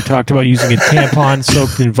episode, we talked about using a tampon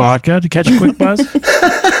soaked in vodka to catch a quick buzz.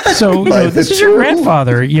 So, this is your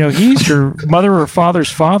grandfather. He's your mother or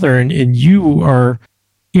father's father, and you are,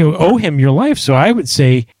 owe him your life. So I would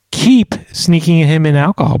say keep sneaking him in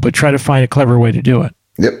alcohol, but try to find a clever way to do it.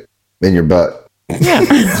 Yep. In your butt. Yeah.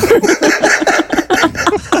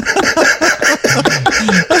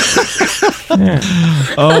 Yeah.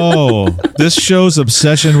 Oh, this show's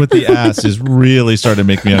obsession with the ass is really starting to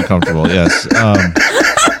make me uncomfortable. Yes. All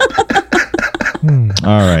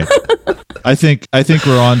right. I think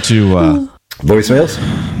we're on to voicemails.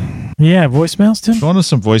 Yeah, voicemails, Tim. Going to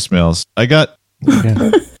some voicemails. I got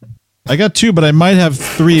 2, but I might have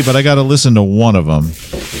 3, but I got to listen to one of them.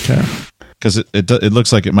 Okay. Because it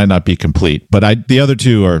looks like it might not be complete, but the other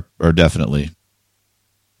 2 are definitely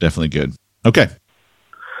good. Okay.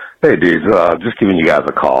 Hey, dudes, just giving you guys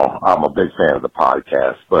a call. I'm a big fan of the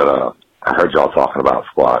podcast, but I heard y'all talking about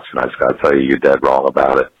Squatch, and I just got to tell you, you're dead wrong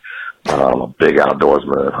about it. I'm a big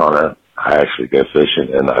outdoorsman and hunter. I actually go fishing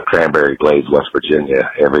in Cranberry Glades, West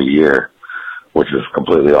Virginia, every year, which is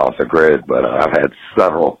completely off the grid, but I've had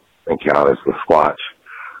several encounters with Squatch.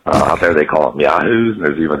 Out there, they call them Yahoos.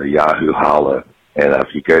 There's even a Yahoo Hollow, and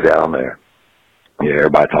if you go down there,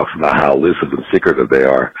 everybody talks about how elusive and secretive they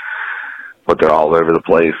are. But they're all over the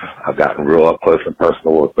place. I've gotten real up close and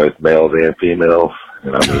personal with both males and females.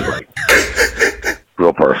 And I mean, like,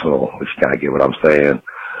 real personal, if you kind of get what I'm saying.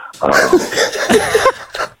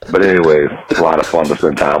 But anyways, it's a lot of fun to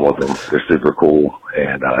spend time with them. They're super cool.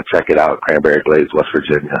 And check it out, Cranberry Glades, West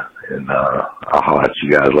Virginia. And I'll holler at you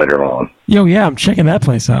guys later on. Yo, yeah, I'm checking that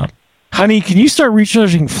place out. Honey, can you start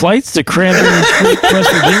recharging flights to Cranberry Creek,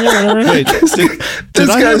 West Virginia? Wait, did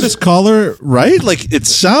I have this caller right? Like, it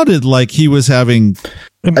sounded like he was having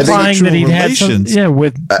implying that he'd had some,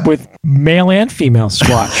 with male and female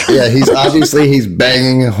Squatch. Yeah, he's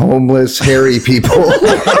banging homeless, hairy people.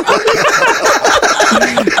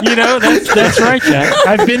 That's right, Jack.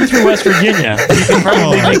 I've been through West Virginia. You can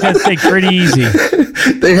probably make that thing pretty easy.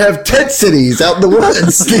 They have tent cities out in the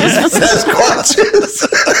woods. These Sasquatches.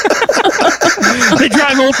 They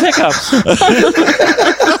drive old pickups.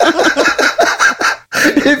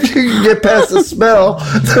 If you can get past the smell,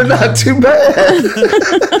 they're not too bad.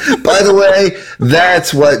 By the way,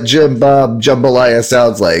 that's what Jim Bob Jambalaya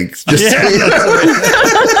sounds like. Just so you know.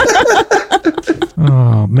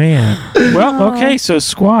 Oh, man. Well, okay, so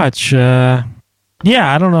Squatch, I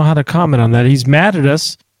don't know how to comment on that. He's mad at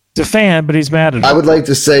us. He's a fan, but he's mad at us. I would like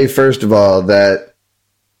to say, first of all, that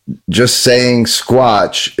just saying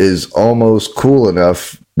Squatch is almost cool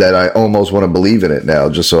enough that I almost want to believe in it now,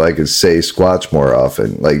 just so I could say Squatch more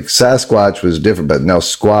often. Like, Sasquatch was different, but now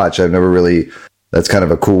Squatch, I've never really, that's kind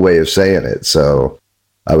of a cool way of saying it. So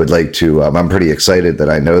I would like to, I'm pretty excited that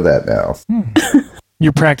I know that now.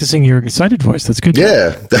 You're practicing your excited voice. That's good.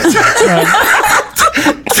 Yeah. Damn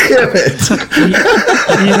it.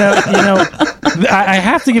 I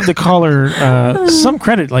have to give the caller some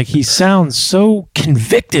credit. Like, he sounds so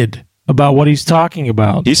convicted about what he's talking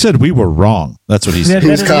about. He said we were wrong. That's what he said. He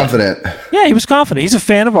was confident. Yeah, he was confident. He's a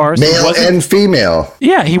fan of ours. Male and female.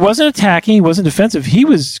 Yeah, he wasn't attacking. He wasn't defensive. He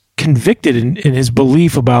was convicted in his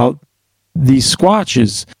belief about these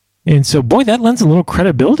Squatches. And so, boy, that lends a little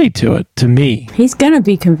credibility to it, to me. He's going to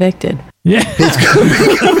be convicted. Yeah. He's going to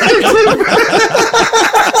be convicted.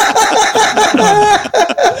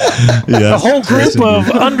 The whole group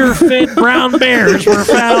of underfed brown bears were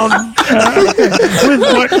found with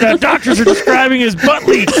what doctors are describing as butt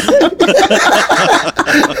leaks.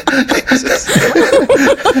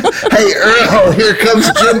 Hey, Earl, here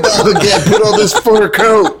comes Jim Bob again. Put on this fur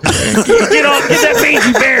coat. Get that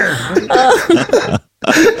mangy bear.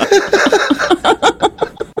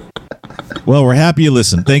 Well, we're happy you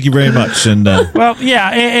listened. Thank you very much. And well, yeah,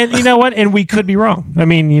 and you know what? And we could be wrong. I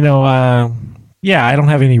mean, I don't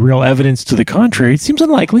have any real evidence to the contrary. It seems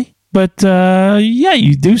unlikely, but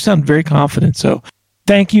you do sound very confident. So,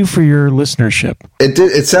 thank you for your listenership.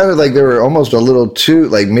 It sounded like they were almost a little too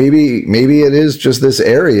like maybe it is just this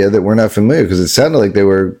area that we're not familiar, because it sounded like they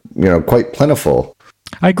were quite plentiful.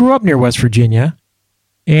 I grew up near West Virginia,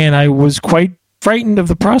 and I was quite frightened of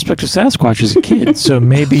the prospect of Sasquatch as a kid, so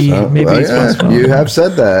maybe it's possible. You have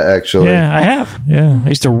said that, actually. Yeah, I have. Yeah, I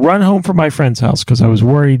used to run home from my friend's house because I was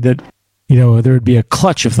worried that there would be a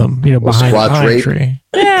clutch of them, behind the pine tree.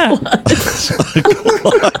 Yeah.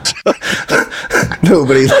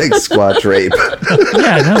 Nobody likes Squatch rape.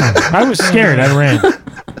 Yeah, I know. I was scared. I ran.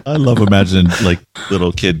 I love imagining like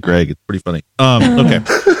little kid Greg. It's pretty funny. Okay.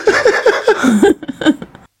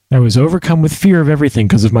 I was overcome with fear of everything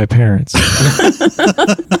because of my parents.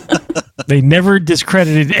 They never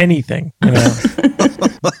discredited anything. You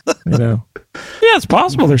know. Yeah, it's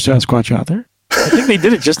possible there's Sasquatch out there. I think they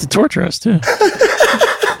did it just to torture us too.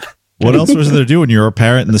 What else was there to do when you were a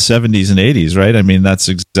parent in the 70s and 80s, right? I mean, that's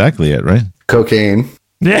exactly it, right? Cocaine.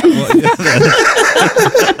 Yeah.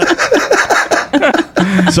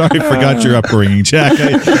 Sorry, forgot your upbringing, Jack.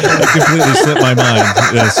 I completely slipped my mind.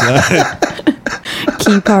 Yes.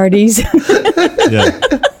 Key parties. Yeah.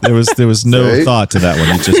 There was no thought to that one.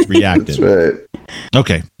 You just reacted. That's right.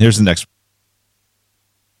 Okay, here's the next one.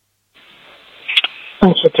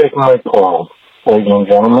 Thanks for taking my call, ladies and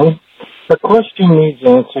gentlemen. The question needs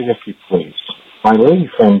answered, if you please. My lady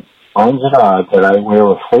friend finds it odd that I wear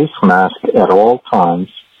a face mask at all times,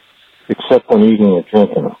 except when eating or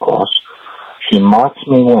drinking, of course. She mocks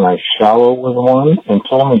me when I shower with one and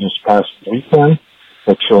told me this past weekend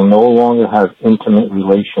that she'll no longer have intimate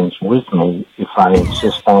relations with me if I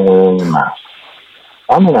insist on wearing a mask.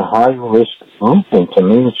 I'm in a high-risk group, and to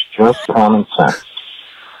me it's just common sense.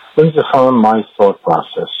 Please affirm my thought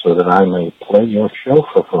process so that I may play your show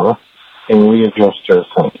for her and readjust her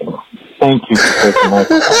thinking. Thank you for taking my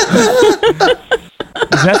call.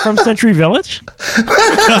 Is that from Century Village?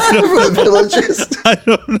 I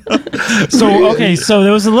don't know. So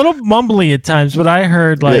there was a little mumbly at times, but I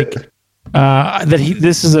heard that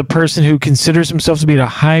this is a person who considers himself to be at a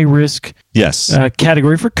high risk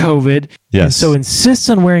category for COVID. Yes. And so insists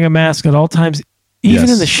on wearing a mask at all times, even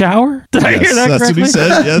in the shower. Did I hear that correctly? That's what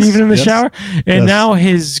he said. Yes. Even in the shower. And now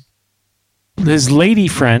his lady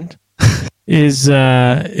friend is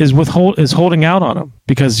holding out on him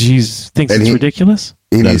because she thinks it's ridiculous.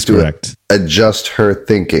 He needs to adjust her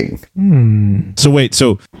thinking. So wait,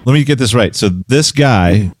 so let me get this right. So this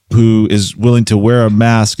guy who is willing to wear a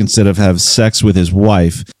mask instead of have sex with his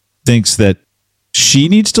wife thinks that she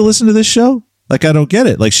needs to listen to this show? Like, I don't get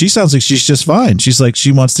it. Like, she sounds like she's just fine. She's like,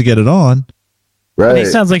 she wants to get it on. Right. It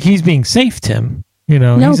sounds like he's being safe, Tim.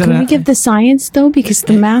 No, can we give the science, though? Because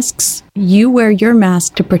the masks, you wear your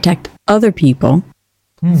mask to protect other people.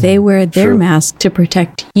 They wear their mask to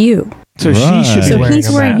protect you. So she should be wearing he's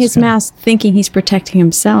wearing his mask thinking he's protecting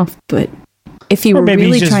himself, but if he were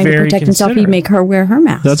really trying to protect himself, he'd make her wear her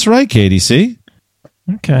mask. That's right, Katie, see?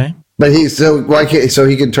 Okay. But he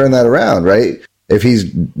can turn that around, right? If he's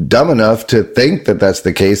dumb enough to think that that's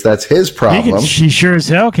the case, that's his problem. She sure as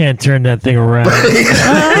hell can't turn that thing around.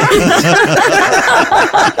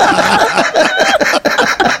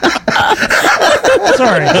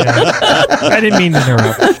 Sorry, I didn't mean to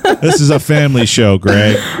interrupt. This is a family show,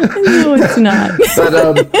 Greg. No, it's not.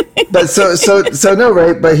 But so no,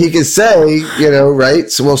 right? But he could say, right?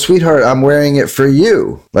 So, well, sweetheart, I'm wearing it for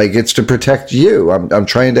you. Like, it's to protect you. I'm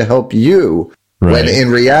trying to help you. Right. When in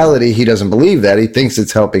reality, he doesn't believe that. He thinks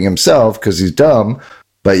it's helping himself because he's dumb.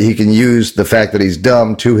 But he can use the fact that he's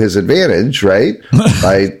dumb to his advantage, right?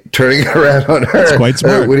 By turning it around on her. That's quite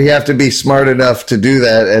smart. Or would he have to be smart enough to do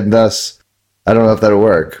that? And thus, I don't know if that'll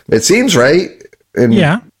work. It seems right in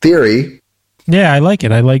theory. Yeah, I like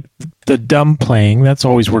it. I like the dumb playing. That's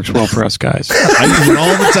always works well for us guys. I use it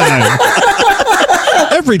all the time.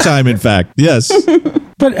 Every time, in fact. Yes.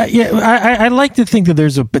 But I like to think that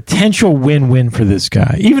there's a potential win-win for this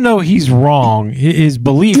guy, even though he's wrong. His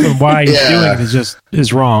belief in why he's doing it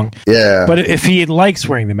is wrong. Yeah. But if he likes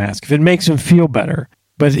wearing the mask, if it makes him feel better,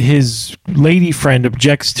 but his lady friend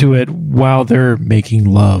objects to it while they're making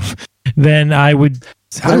love, then I would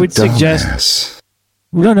suggest.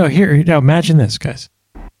 No. Here, now imagine this, guys.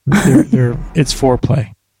 It's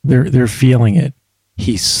foreplay. They're feeling it.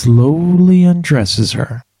 He slowly undresses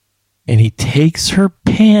her. And he takes her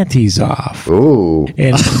panties off. Ooh.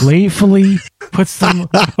 And playfully puts them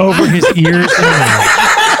over his ears and mouth.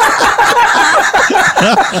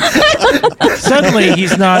 Suddenly,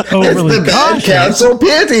 he's not overly it's the cautious. Bad Counsel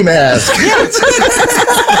panty mask.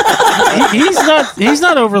 He's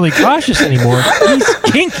not overly cautious anymore. He's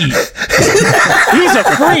kinky. He's a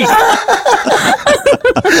freak.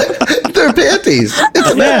 They're panties. It's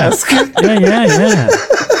a mask. Yeah.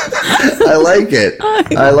 I like it.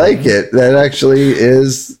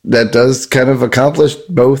 That does kind of accomplish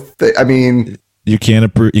both. I mean, you can't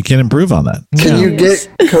improve on that. Can you get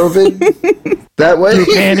COVID that way?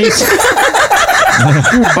 Through panties?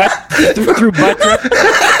 through butt drip?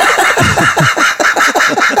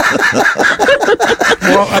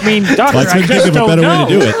 Well, I mean, doctor, I couldn't think of a better way to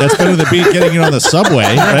do it. That's better than getting it on the subway,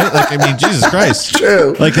 right? Like, I mean, Jesus Christ.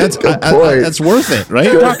 True. Like, that's worth it,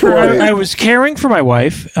 right? Doctor, I was caring for my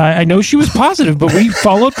wife. I know she was positive, but we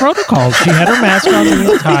followed protocols. She had her mask on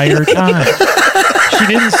the entire time. She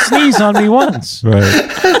didn't sneeze on me once. Right.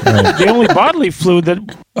 The only bodily fluid that...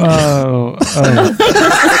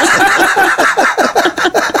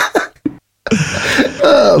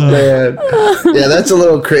 Oh man, yeah, that's a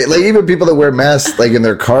little crazy. Like even people that wear masks, like in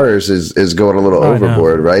their cars, is going a little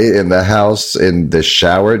overboard, right? In the house, in the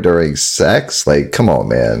shower during sex, like come on,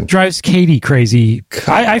 man. Drives Katie crazy.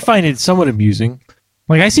 I find it somewhat amusing.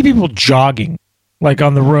 Like I see people jogging, like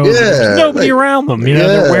on the road. There's nobody around them. You know,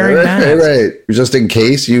 they're wearing masks. Right. Just in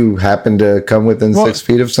case you happen to come within 6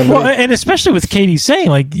 feet of somebody. Well, and especially with Katie saying,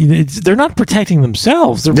 like, they're not protecting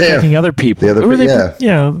themselves; they're protecting other people.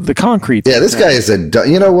 The concrete. Yeah, this guy is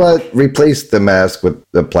you know what? Replace the mask with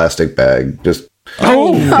the plastic bag. Just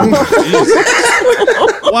wow.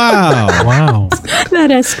 That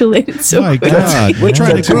escalated so my quick. God, we're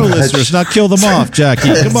trying to grow listeners, not kill them off,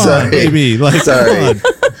 Jackie. Come on, baby. Like, sorry.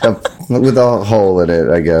 Come on. With a hole in it,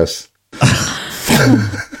 I guess.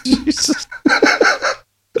 Jesus.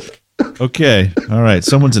 Okay. All right.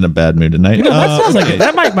 Someone's in a bad mood tonight. You know, that sounds like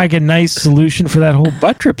that might make a nice solution for that whole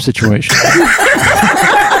butt trip situation.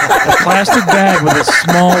 A plastic bag with a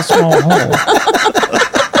small hole.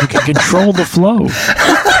 You can control the flow.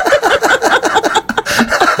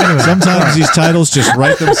 Anyway, sometimes these titles just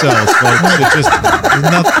write themselves. Like,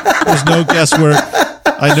 there's no guesswork.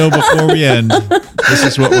 I know before we end, this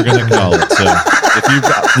is what we're going to call it. So if you've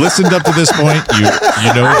listened up to this point,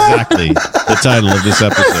 you know exactly the title of this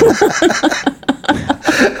episode.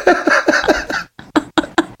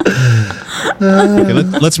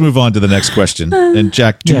 Okay, let's move on to the next question. And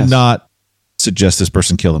Jack, do not suggest this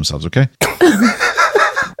person kill themselves, okay?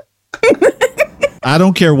 I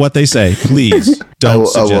don't care what they say. Please don't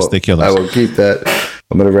suggest they kill themselves. I will keep that.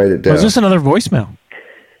 I'm going to write it down. Was this another voicemail?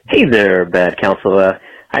 Hey there, bad counsel.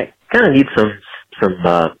 I kind of need some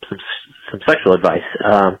sexual advice.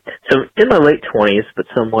 So in my late 20s, but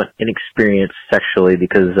somewhat inexperienced sexually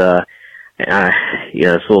because it's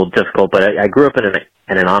a little difficult. But I grew up in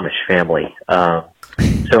an Amish family.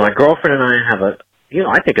 So my girlfriend and I have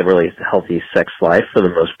I think a really healthy sex life for the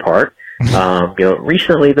most part.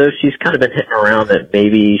 Recently though, she's kind of been hitting around that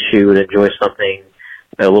maybe she would enjoy something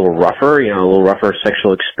a little rougher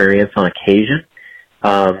sexual experience on occasion.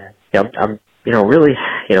 I'm really,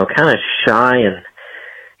 kind of shy and,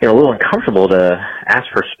 a little uncomfortable to ask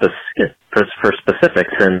for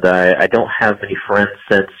specifics. And I don't have many friends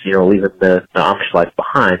since, leaving the Amish life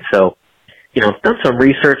behind. So, I've done some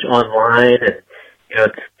research online and,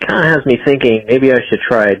 it kind of has me thinking maybe I should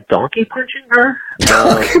try donkey punching her.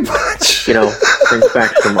 Donkey punch. Brings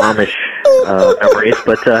back some Amish memories.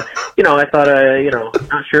 But, I thought,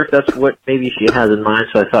 not sure if that's what maybe she has in mind.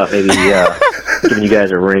 So I thought maybe giving you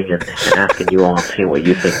guys a ring and asking you all and seeing what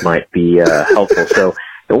you think might be helpful. So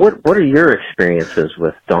what are your experiences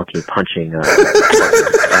with donkey punching?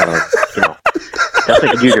 Definitely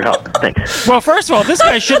could use your help. Thanks. Well, first of all, this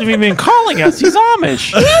guy shouldn't have been calling us. He's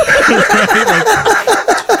Amish.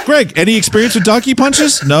 Greg, any experience with donkey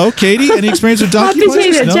punches? No. Katie, any experience with donkey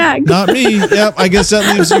punches? No, Jack. Not me. Yep, I guess that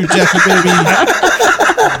leaves you, Jackie, baby.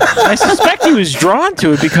 I suspect he was drawn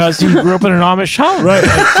to it because he grew up in an Amish home. Right.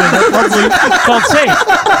 Probably felt safe.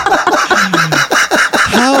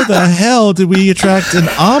 How the hell did we attract an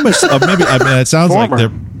Amish? It sounds former.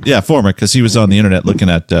 like they're former because he was on the internet looking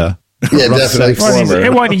at. Definitely former.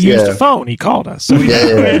 And when he used a phone, he called us. So we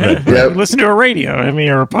listened to a radio.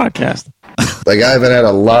 Or a podcast. Like I haven't had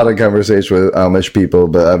a lot of conversation with Amish people,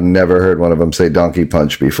 but I've never heard one of them say donkey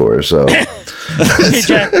punch before. So, hey,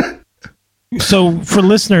 Jack. So for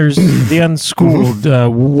listeners, the unschooled,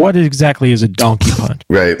 what exactly is a donkey punch?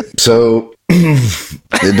 Right. So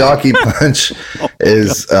the donkey punch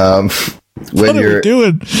is when what are we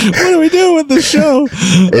doing? What are we doing with the show?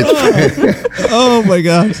 Oh my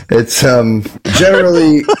God! It's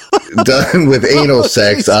generally done with anal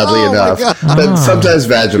sex, oddly enough, but sometimes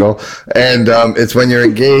vaginal. And it's when you're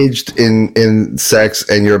engaged in sex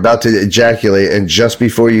and you're about to ejaculate, and just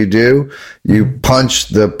before you do, you punch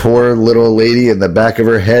the poor little lady in the back of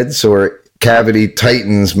her head, so her cavity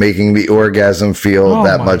tightens, making the orgasm feel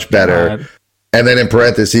that much better. And then in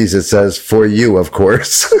parentheses, it says, for you, of course.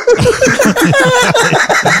 So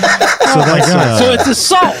it's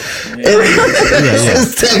assault.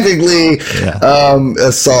 It's technically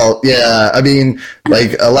assault. Yeah. I mean,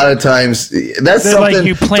 like a lot of times that's something, like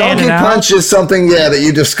you donkey punch is something, that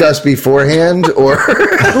you discuss beforehand or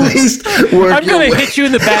at least work. I'm going to hit you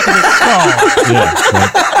in the back of the skull.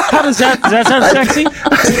 How does that sound sexy?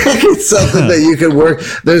 I think it's something that you can work.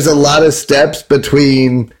 There's a lot of steps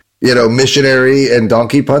between, missionary and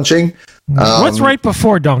donkey punching. What's right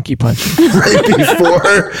before donkey punching? Right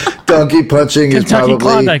before donkey punching is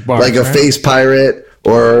probably like a face pirate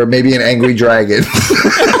or maybe an angry dragon.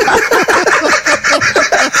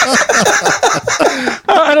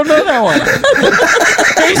 I don't know that one.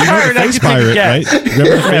 Face pirate, face pirate, right?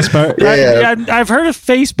 Remember face pirate? Yeah. I've heard of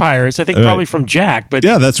face pirates. I think probably from Jack, but it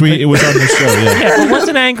was on the show. Yeah, but what's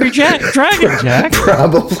an angry dragon, Jack?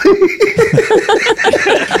 Probably.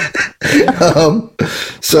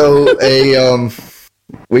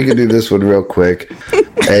 We could do this one real quick.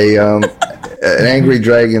 An angry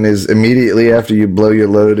dragon is immediately after you blow your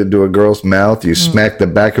load into a girl's mouth, you smack the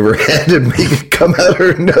back of her head and make it come out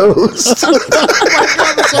her nose.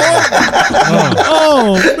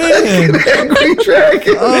 Oh man! An angry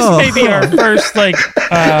dragon. This may be our first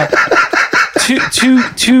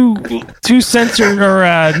too censored or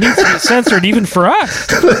needs to be censored even for us.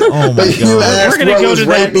 Oh my God! We're going to go to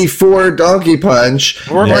right before Donkey Punch.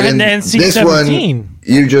 We're heading to NC-17.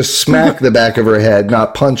 You just smack the back of her head,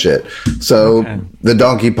 not punch it. So the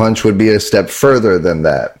donkey punch would be a step further than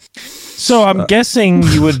that. So I'm guessing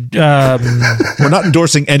you would. We're not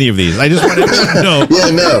endorsing any of these. I just want to know. Yeah,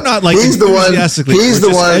 no. Not like he's the one. He's the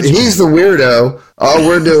one. He's the weirdo. All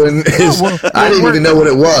we're doing is I didn't even know what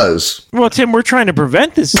it was. Well, Tim, we're trying to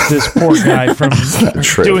prevent this poor guy from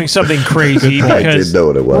doing something crazy because I didn't know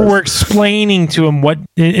what it was. We're explaining to him what.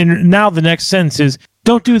 And now the next sentence is,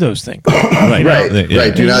 don't do those things.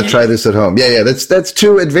 Right. Do not try this at home. Yeah. That's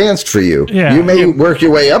too advanced for you. Yeah, you may work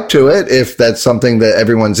your way up to it if that's something that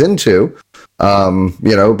everyone's into.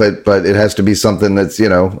 But it has to be something that's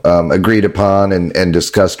agreed upon and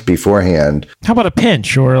discussed beforehand. How about a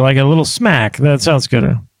pinch or like a little smack? That sounds good.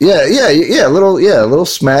 Yeah. A little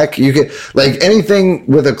smack. You could like anything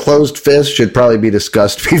with a closed fist should probably be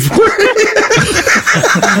discussed before.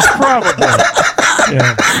 Probably.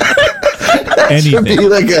 Yeah. Anything.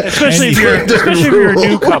 Like especially if you're a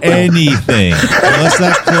new couple. Anything. Unless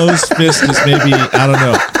that closed fist is maybe, I don't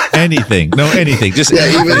know. Anything. No, anything. Just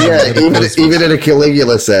even in a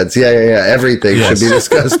Caligula sense. Yeah. Everything should be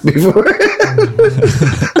discussed before.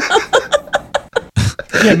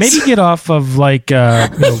 Yeah, maybe get off of like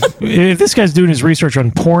if this guy's doing his research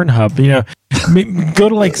on Pornhub, go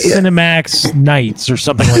to like Cinemax Nights or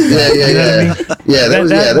something like that.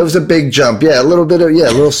 That was a big jump. Yeah, a little bit of a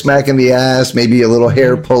little smack in the ass, maybe a little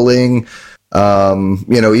hair pulling.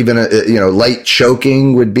 Even light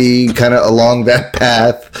choking would be kind of along that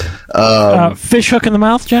path. Fish hook in the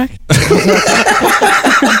mouth, Jack.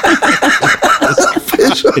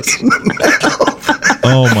 Fish hook in the mouth.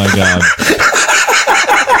 Oh my God.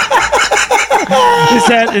 Is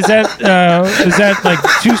that like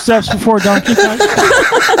 2 steps before donkey punch?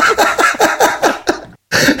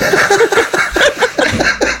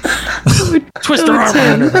 Twist her arm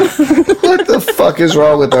around her. What the fuck is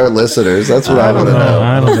wrong with our listeners? That's what I want to know.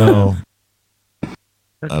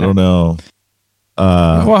 I don't know.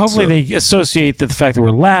 Well, hopefully they associate the fact that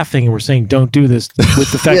we're laughing and we're saying don't do this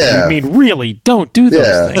with the fact that we mean really don't do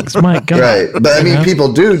those things. My God. Right. But I mean,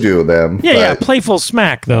 people do them. Yeah, playful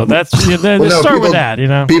smack, though. That's start with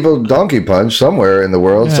that, People donkey punch somewhere in the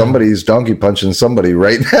world. Yeah. Somebody's donkey punching somebody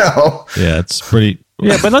right now. Yeah, it's pretty...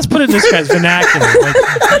 Yeah, but let's put it in this guy's vernacular.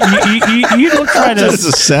 Like, you don't try to... That's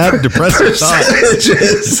a sad, depressive thought.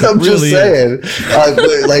 I'm just saying.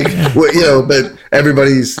 But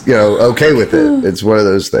everybody's, okay with it. It's one of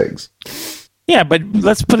those things. Yeah, but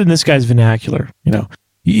let's put it in this guy's vernacular.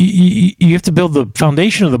 You have to build the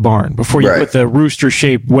foundation of the barn before you put the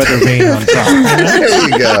rooster-shaped weather vane on top.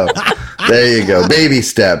 There you go. Baby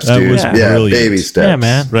steps, dude. Baby steps. Yeah,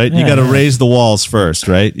 man. Right? You got to raise the walls first,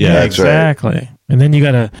 right? Yeah, that's exactly. Right. And then you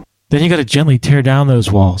gotta gently tear down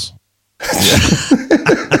those walls.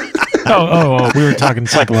 Oh, we were talking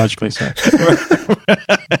psychologically, sorry.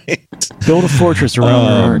 Right. Build a fortress around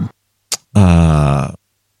the heart.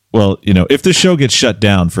 Well, if the show gets shut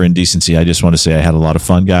down for indecency, I just want to say I had a lot of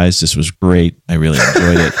fun, guys. This was great. I really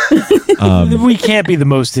enjoyed it. We can't be the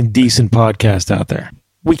most indecent podcast out there.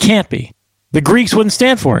 We can't be. The Greeks wouldn't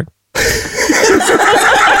stand for it.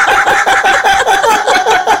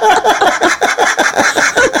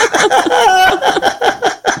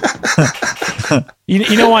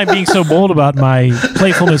 You know why I'm being so bold about my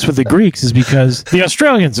playfulness with the Greeks is because the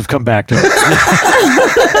Australians have come back to us.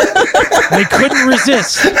 They couldn't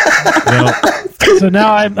resist. So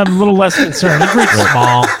now I'm a little less concerned. The Greeks are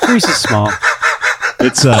small. Greece is small.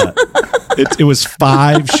 It was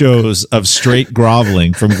 5 shows of straight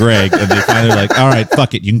groveling from Greg, and they finally were like, all right,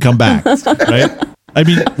 fuck it, you can come back. Right? I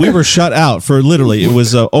mean, we were shut out for literally, it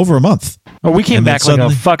was over a month. Oh, we came back like a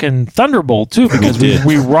fucking thunderbolt too, because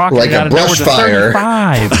we rocked like a brush fire.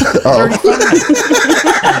 35.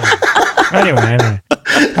 Anyway,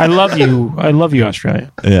 I love you. I love you,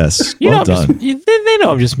 Australia. Yes, well done. They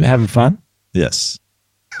know I'm just having fun. Yes,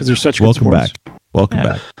 because they're such good Welcome sports. back. Welcome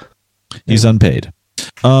back. He's unpaid.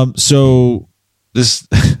 So this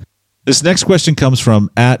next question comes from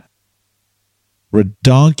at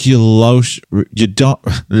Redonkulous.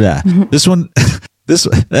 This one.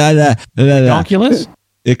 Redonkulous?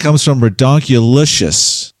 It comes from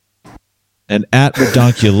Redonkulicious. And at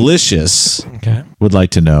Redonkulicious would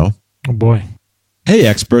like to know. Oh boy. Hey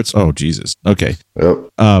experts. Oh Jesus. Okay. Yep.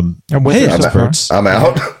 Hey experts. I'm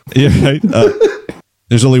out. Yeah, right.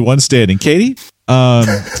 There's only one standing. Katie?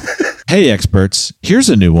 Hey experts. Here's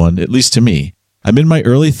a new one, at least to me. I'm in my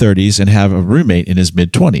early 30s and have a roommate in his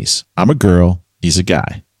mid 20s. I'm a girl. He's a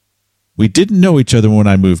guy. We didn't know each other when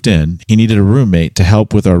I moved in. He needed a roommate to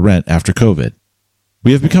help with our rent after COVID.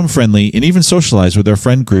 We have become friendly and even socialized with our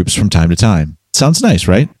friend groups from time to time. Sounds nice,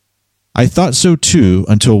 right? I thought so too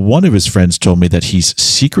until one of his friends told me that he's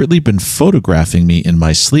secretly been photographing me in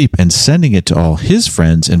my sleep and sending it to all his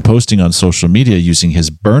friends and posting on social media using his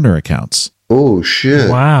burner accounts. Oh, shit.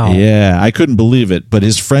 Wow. Yeah, I couldn't believe it, but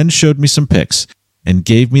his friend showed me some pics and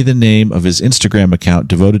gave me the name of his Instagram account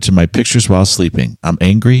devoted to my pictures while sleeping. I'm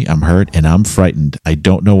angry, I'm hurt, and I'm frightened. I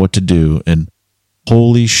don't know what to do. And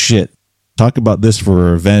holy shit. Talk about this for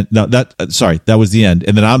a revenge. No, that was the end.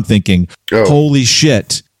 And then I'm thinking, holy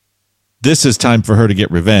shit. This is time for her to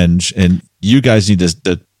get revenge, and you guys need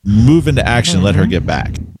to move into action and let her get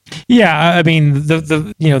back. Yeah, I mean,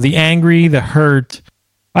 the angry, the hurt,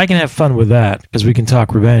 I can have fun with that because we can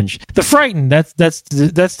talk revenge. The frightened, that's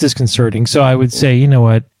disconcerting. So I would say, you know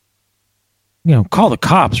what, call the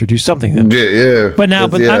cops or do something. Yeah. But now,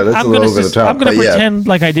 I'm going to pretend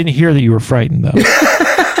like I didn't hear that you were frightened, though.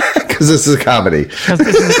 Because this is a comedy. So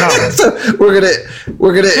we're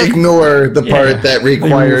gonna ignore the part that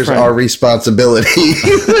requires our responsibility.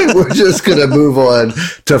 We're just gonna move on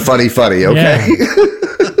to funny. Okay.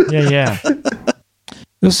 Yeah.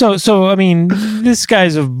 So I mean, this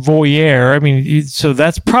guy's a voyeur. I mean, so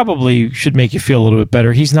that's probably should make you feel a little bit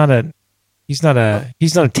better. He's not a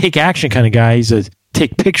take action kind of guy. He's a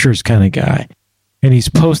take pictures kind of guy, and he's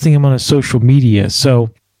posting them on his social media. So.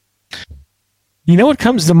 You know what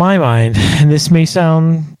comes to my mind, and this may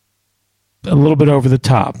sound a little bit over the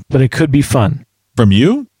top, but it could be fun. From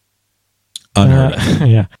you?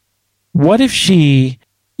 Yeah. What if you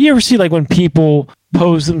ever see like when people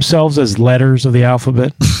pose themselves as letters of the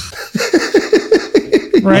alphabet?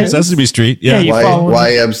 Right? Sesame Street. Yeah.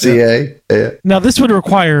 YMCA. Yeah. Now, this would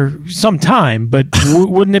require some time, but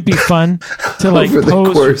wouldn't it be fun to like over pose?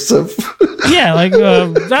 The course of... Yeah, like,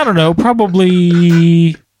 I don't know,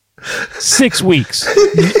 probably... 6 weeks.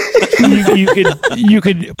 You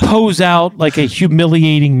could pose out like a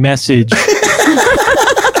humiliating message,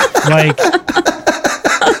 like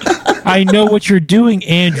I know what you're doing,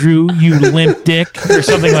 Andrew, you limp dick, or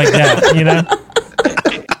something like that.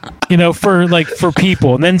 For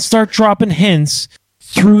people, and then start dropping hints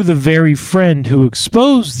through the very friend who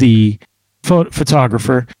exposed the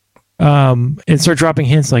photographer, and start dropping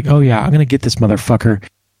hints like, oh yeah, I'm gonna get this motherfucker.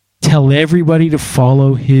 Tell everybody to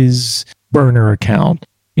follow his burner account,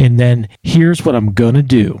 and then here's what I'm gonna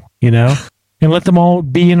do, and let them all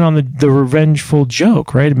be in on the revengeful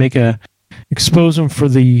joke, right? And expose him for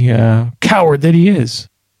the coward that he is,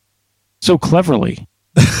 so cleverly.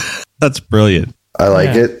 That's brilliant. I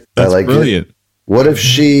like it. That's brilliant. It. What if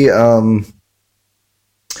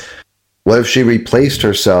she replaced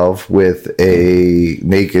herself with a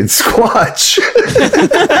naked Squatch?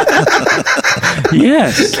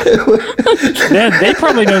 Yes. They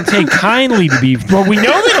probably don't take kindly to be... Well, we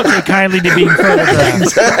know they don't take kindly to being photographed.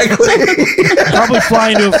 Exactly. Probably fly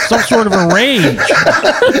into some sort of a rage.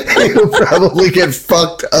 You'll probably get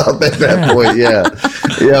fucked up at that point, yeah.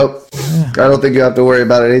 Yep. I don't think you have to worry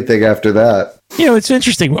about anything after that. It's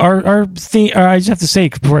interesting. Our theme... I just have to say,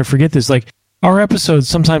 before I forget this, like, our episodes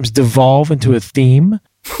sometimes devolve into a theme.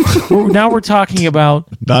 Now we're talking about...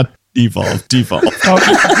 Not evolve, devolve. Oh,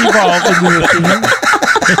 devolve into a theme.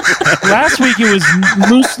 Last week it was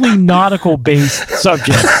loosely nautical-based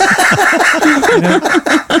subjects.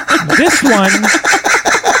 This one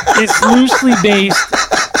is loosely based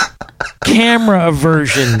camera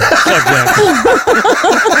aversion subject.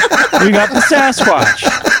 We got the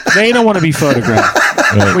Sasquatch. They don't want to be photographed.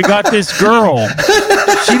 Right. We got this girl.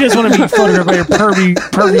 She doesn't want to be photographed by her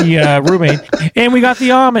pervy roommate. And we got the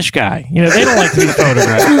Amish guy. They don't like to be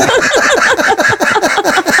photographed.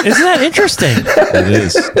 Isn't that interesting? It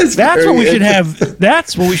is. That's what we should have.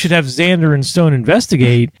 That's what we should have Xander and Stone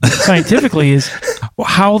investigate scientifically, is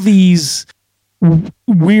how these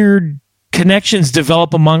weird connections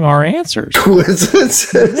develop among our answers.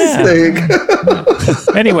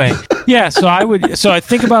 Anyway, yeah. So I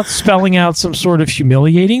think about spelling out some sort of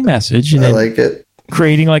humiliating message, and I like it.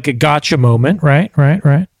 Creating like a gotcha moment. Right.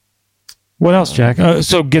 What else, Jack?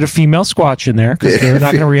 So get a female Squatch in there because they're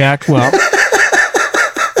not going to react well.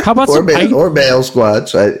 How about or male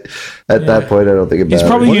Squatch? At that point, I don't think about it. He's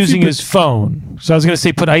probably using his phone. So I was going to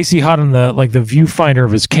say put Icy Hot on the viewfinder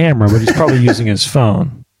of his camera, but he's probably using his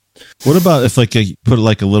phone. What about if you put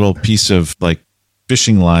a little piece of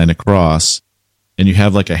fishing line across, and you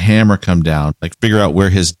have a hammer come down, figure out where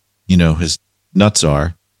his nuts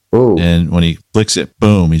are. Ooh. And when he flicks it,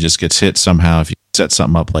 boom, he just gets hit somehow. If you set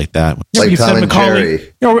something up like that, like Tom and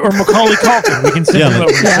Jerry, or Macaulay Culkin, we can send him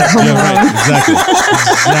over. Right,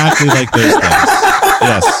 exactly like those things.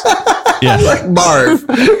 Yes, yeah, like Marv.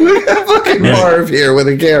 We got fucking Marv here with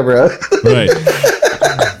a camera. Right.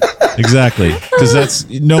 Exactly, because that's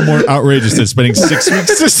no more outrageous than spending 6 weeks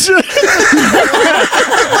to.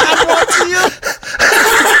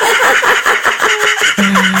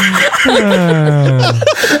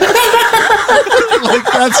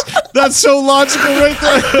 That's so logical right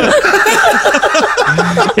there.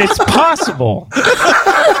 It's possible.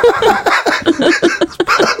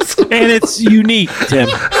 And it's unique, Tim.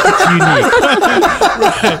 It's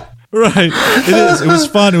unique. Right. It is. It was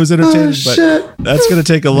fun. It was entertaining, but that's going to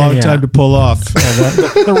take a long time to pull off.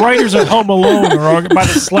 The writers of Home Alone are about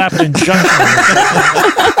to slap an injunction.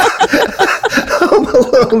 Home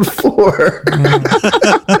Alone 4.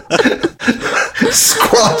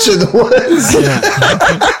 Squatch in the woods.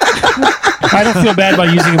 I don't feel bad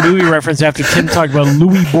about using a movie reference after Tim talked about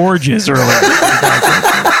Louis Borges earlier.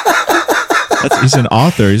 He's an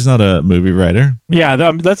author. He's not a movie writer. Yeah,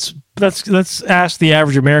 let's ask the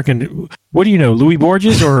average American. What do you know, Louis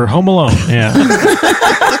Borges or Home Alone? Yeah,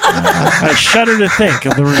 I shudder to think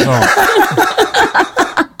of the result.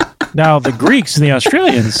 Now, the Greeks and the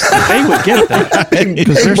Australians, they would get that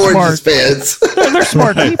because they're smart. Fans. They're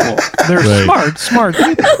smart people. They're smart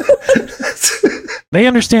people. They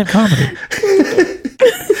understand comedy.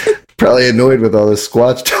 Probably annoyed with all this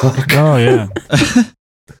Squatch talk. Oh yeah.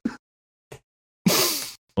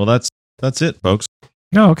 Well, that's it, folks.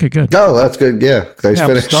 No, okay, good. No, that's good. Yeah, I'm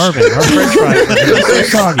starving. Our French fries are so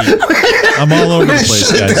soggy. I'm all over the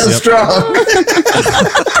place, guys. Yep. Strong.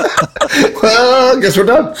 Well, I guess we're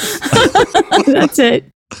done. That's it.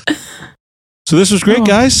 So this was great,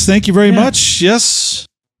 guys. Thank you very much. Yes.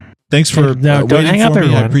 Thanks for don't hang up,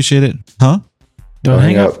 everyone. I appreciate it. Huh? Don't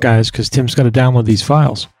hang up, guys, because Tim's got to download these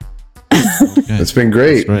files. Okay. It's been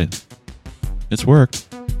great. That's right. It's worked.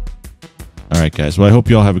 All right, guys. Well, I hope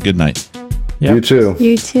you all have a good night. Yep. You too.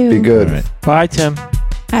 You too. Be good. All right. Bye, Tim.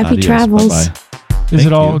 Happy travels. Bye-bye. Is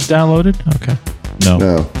it all downloaded? Okay.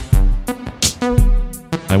 No.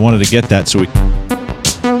 I wanted to get that so we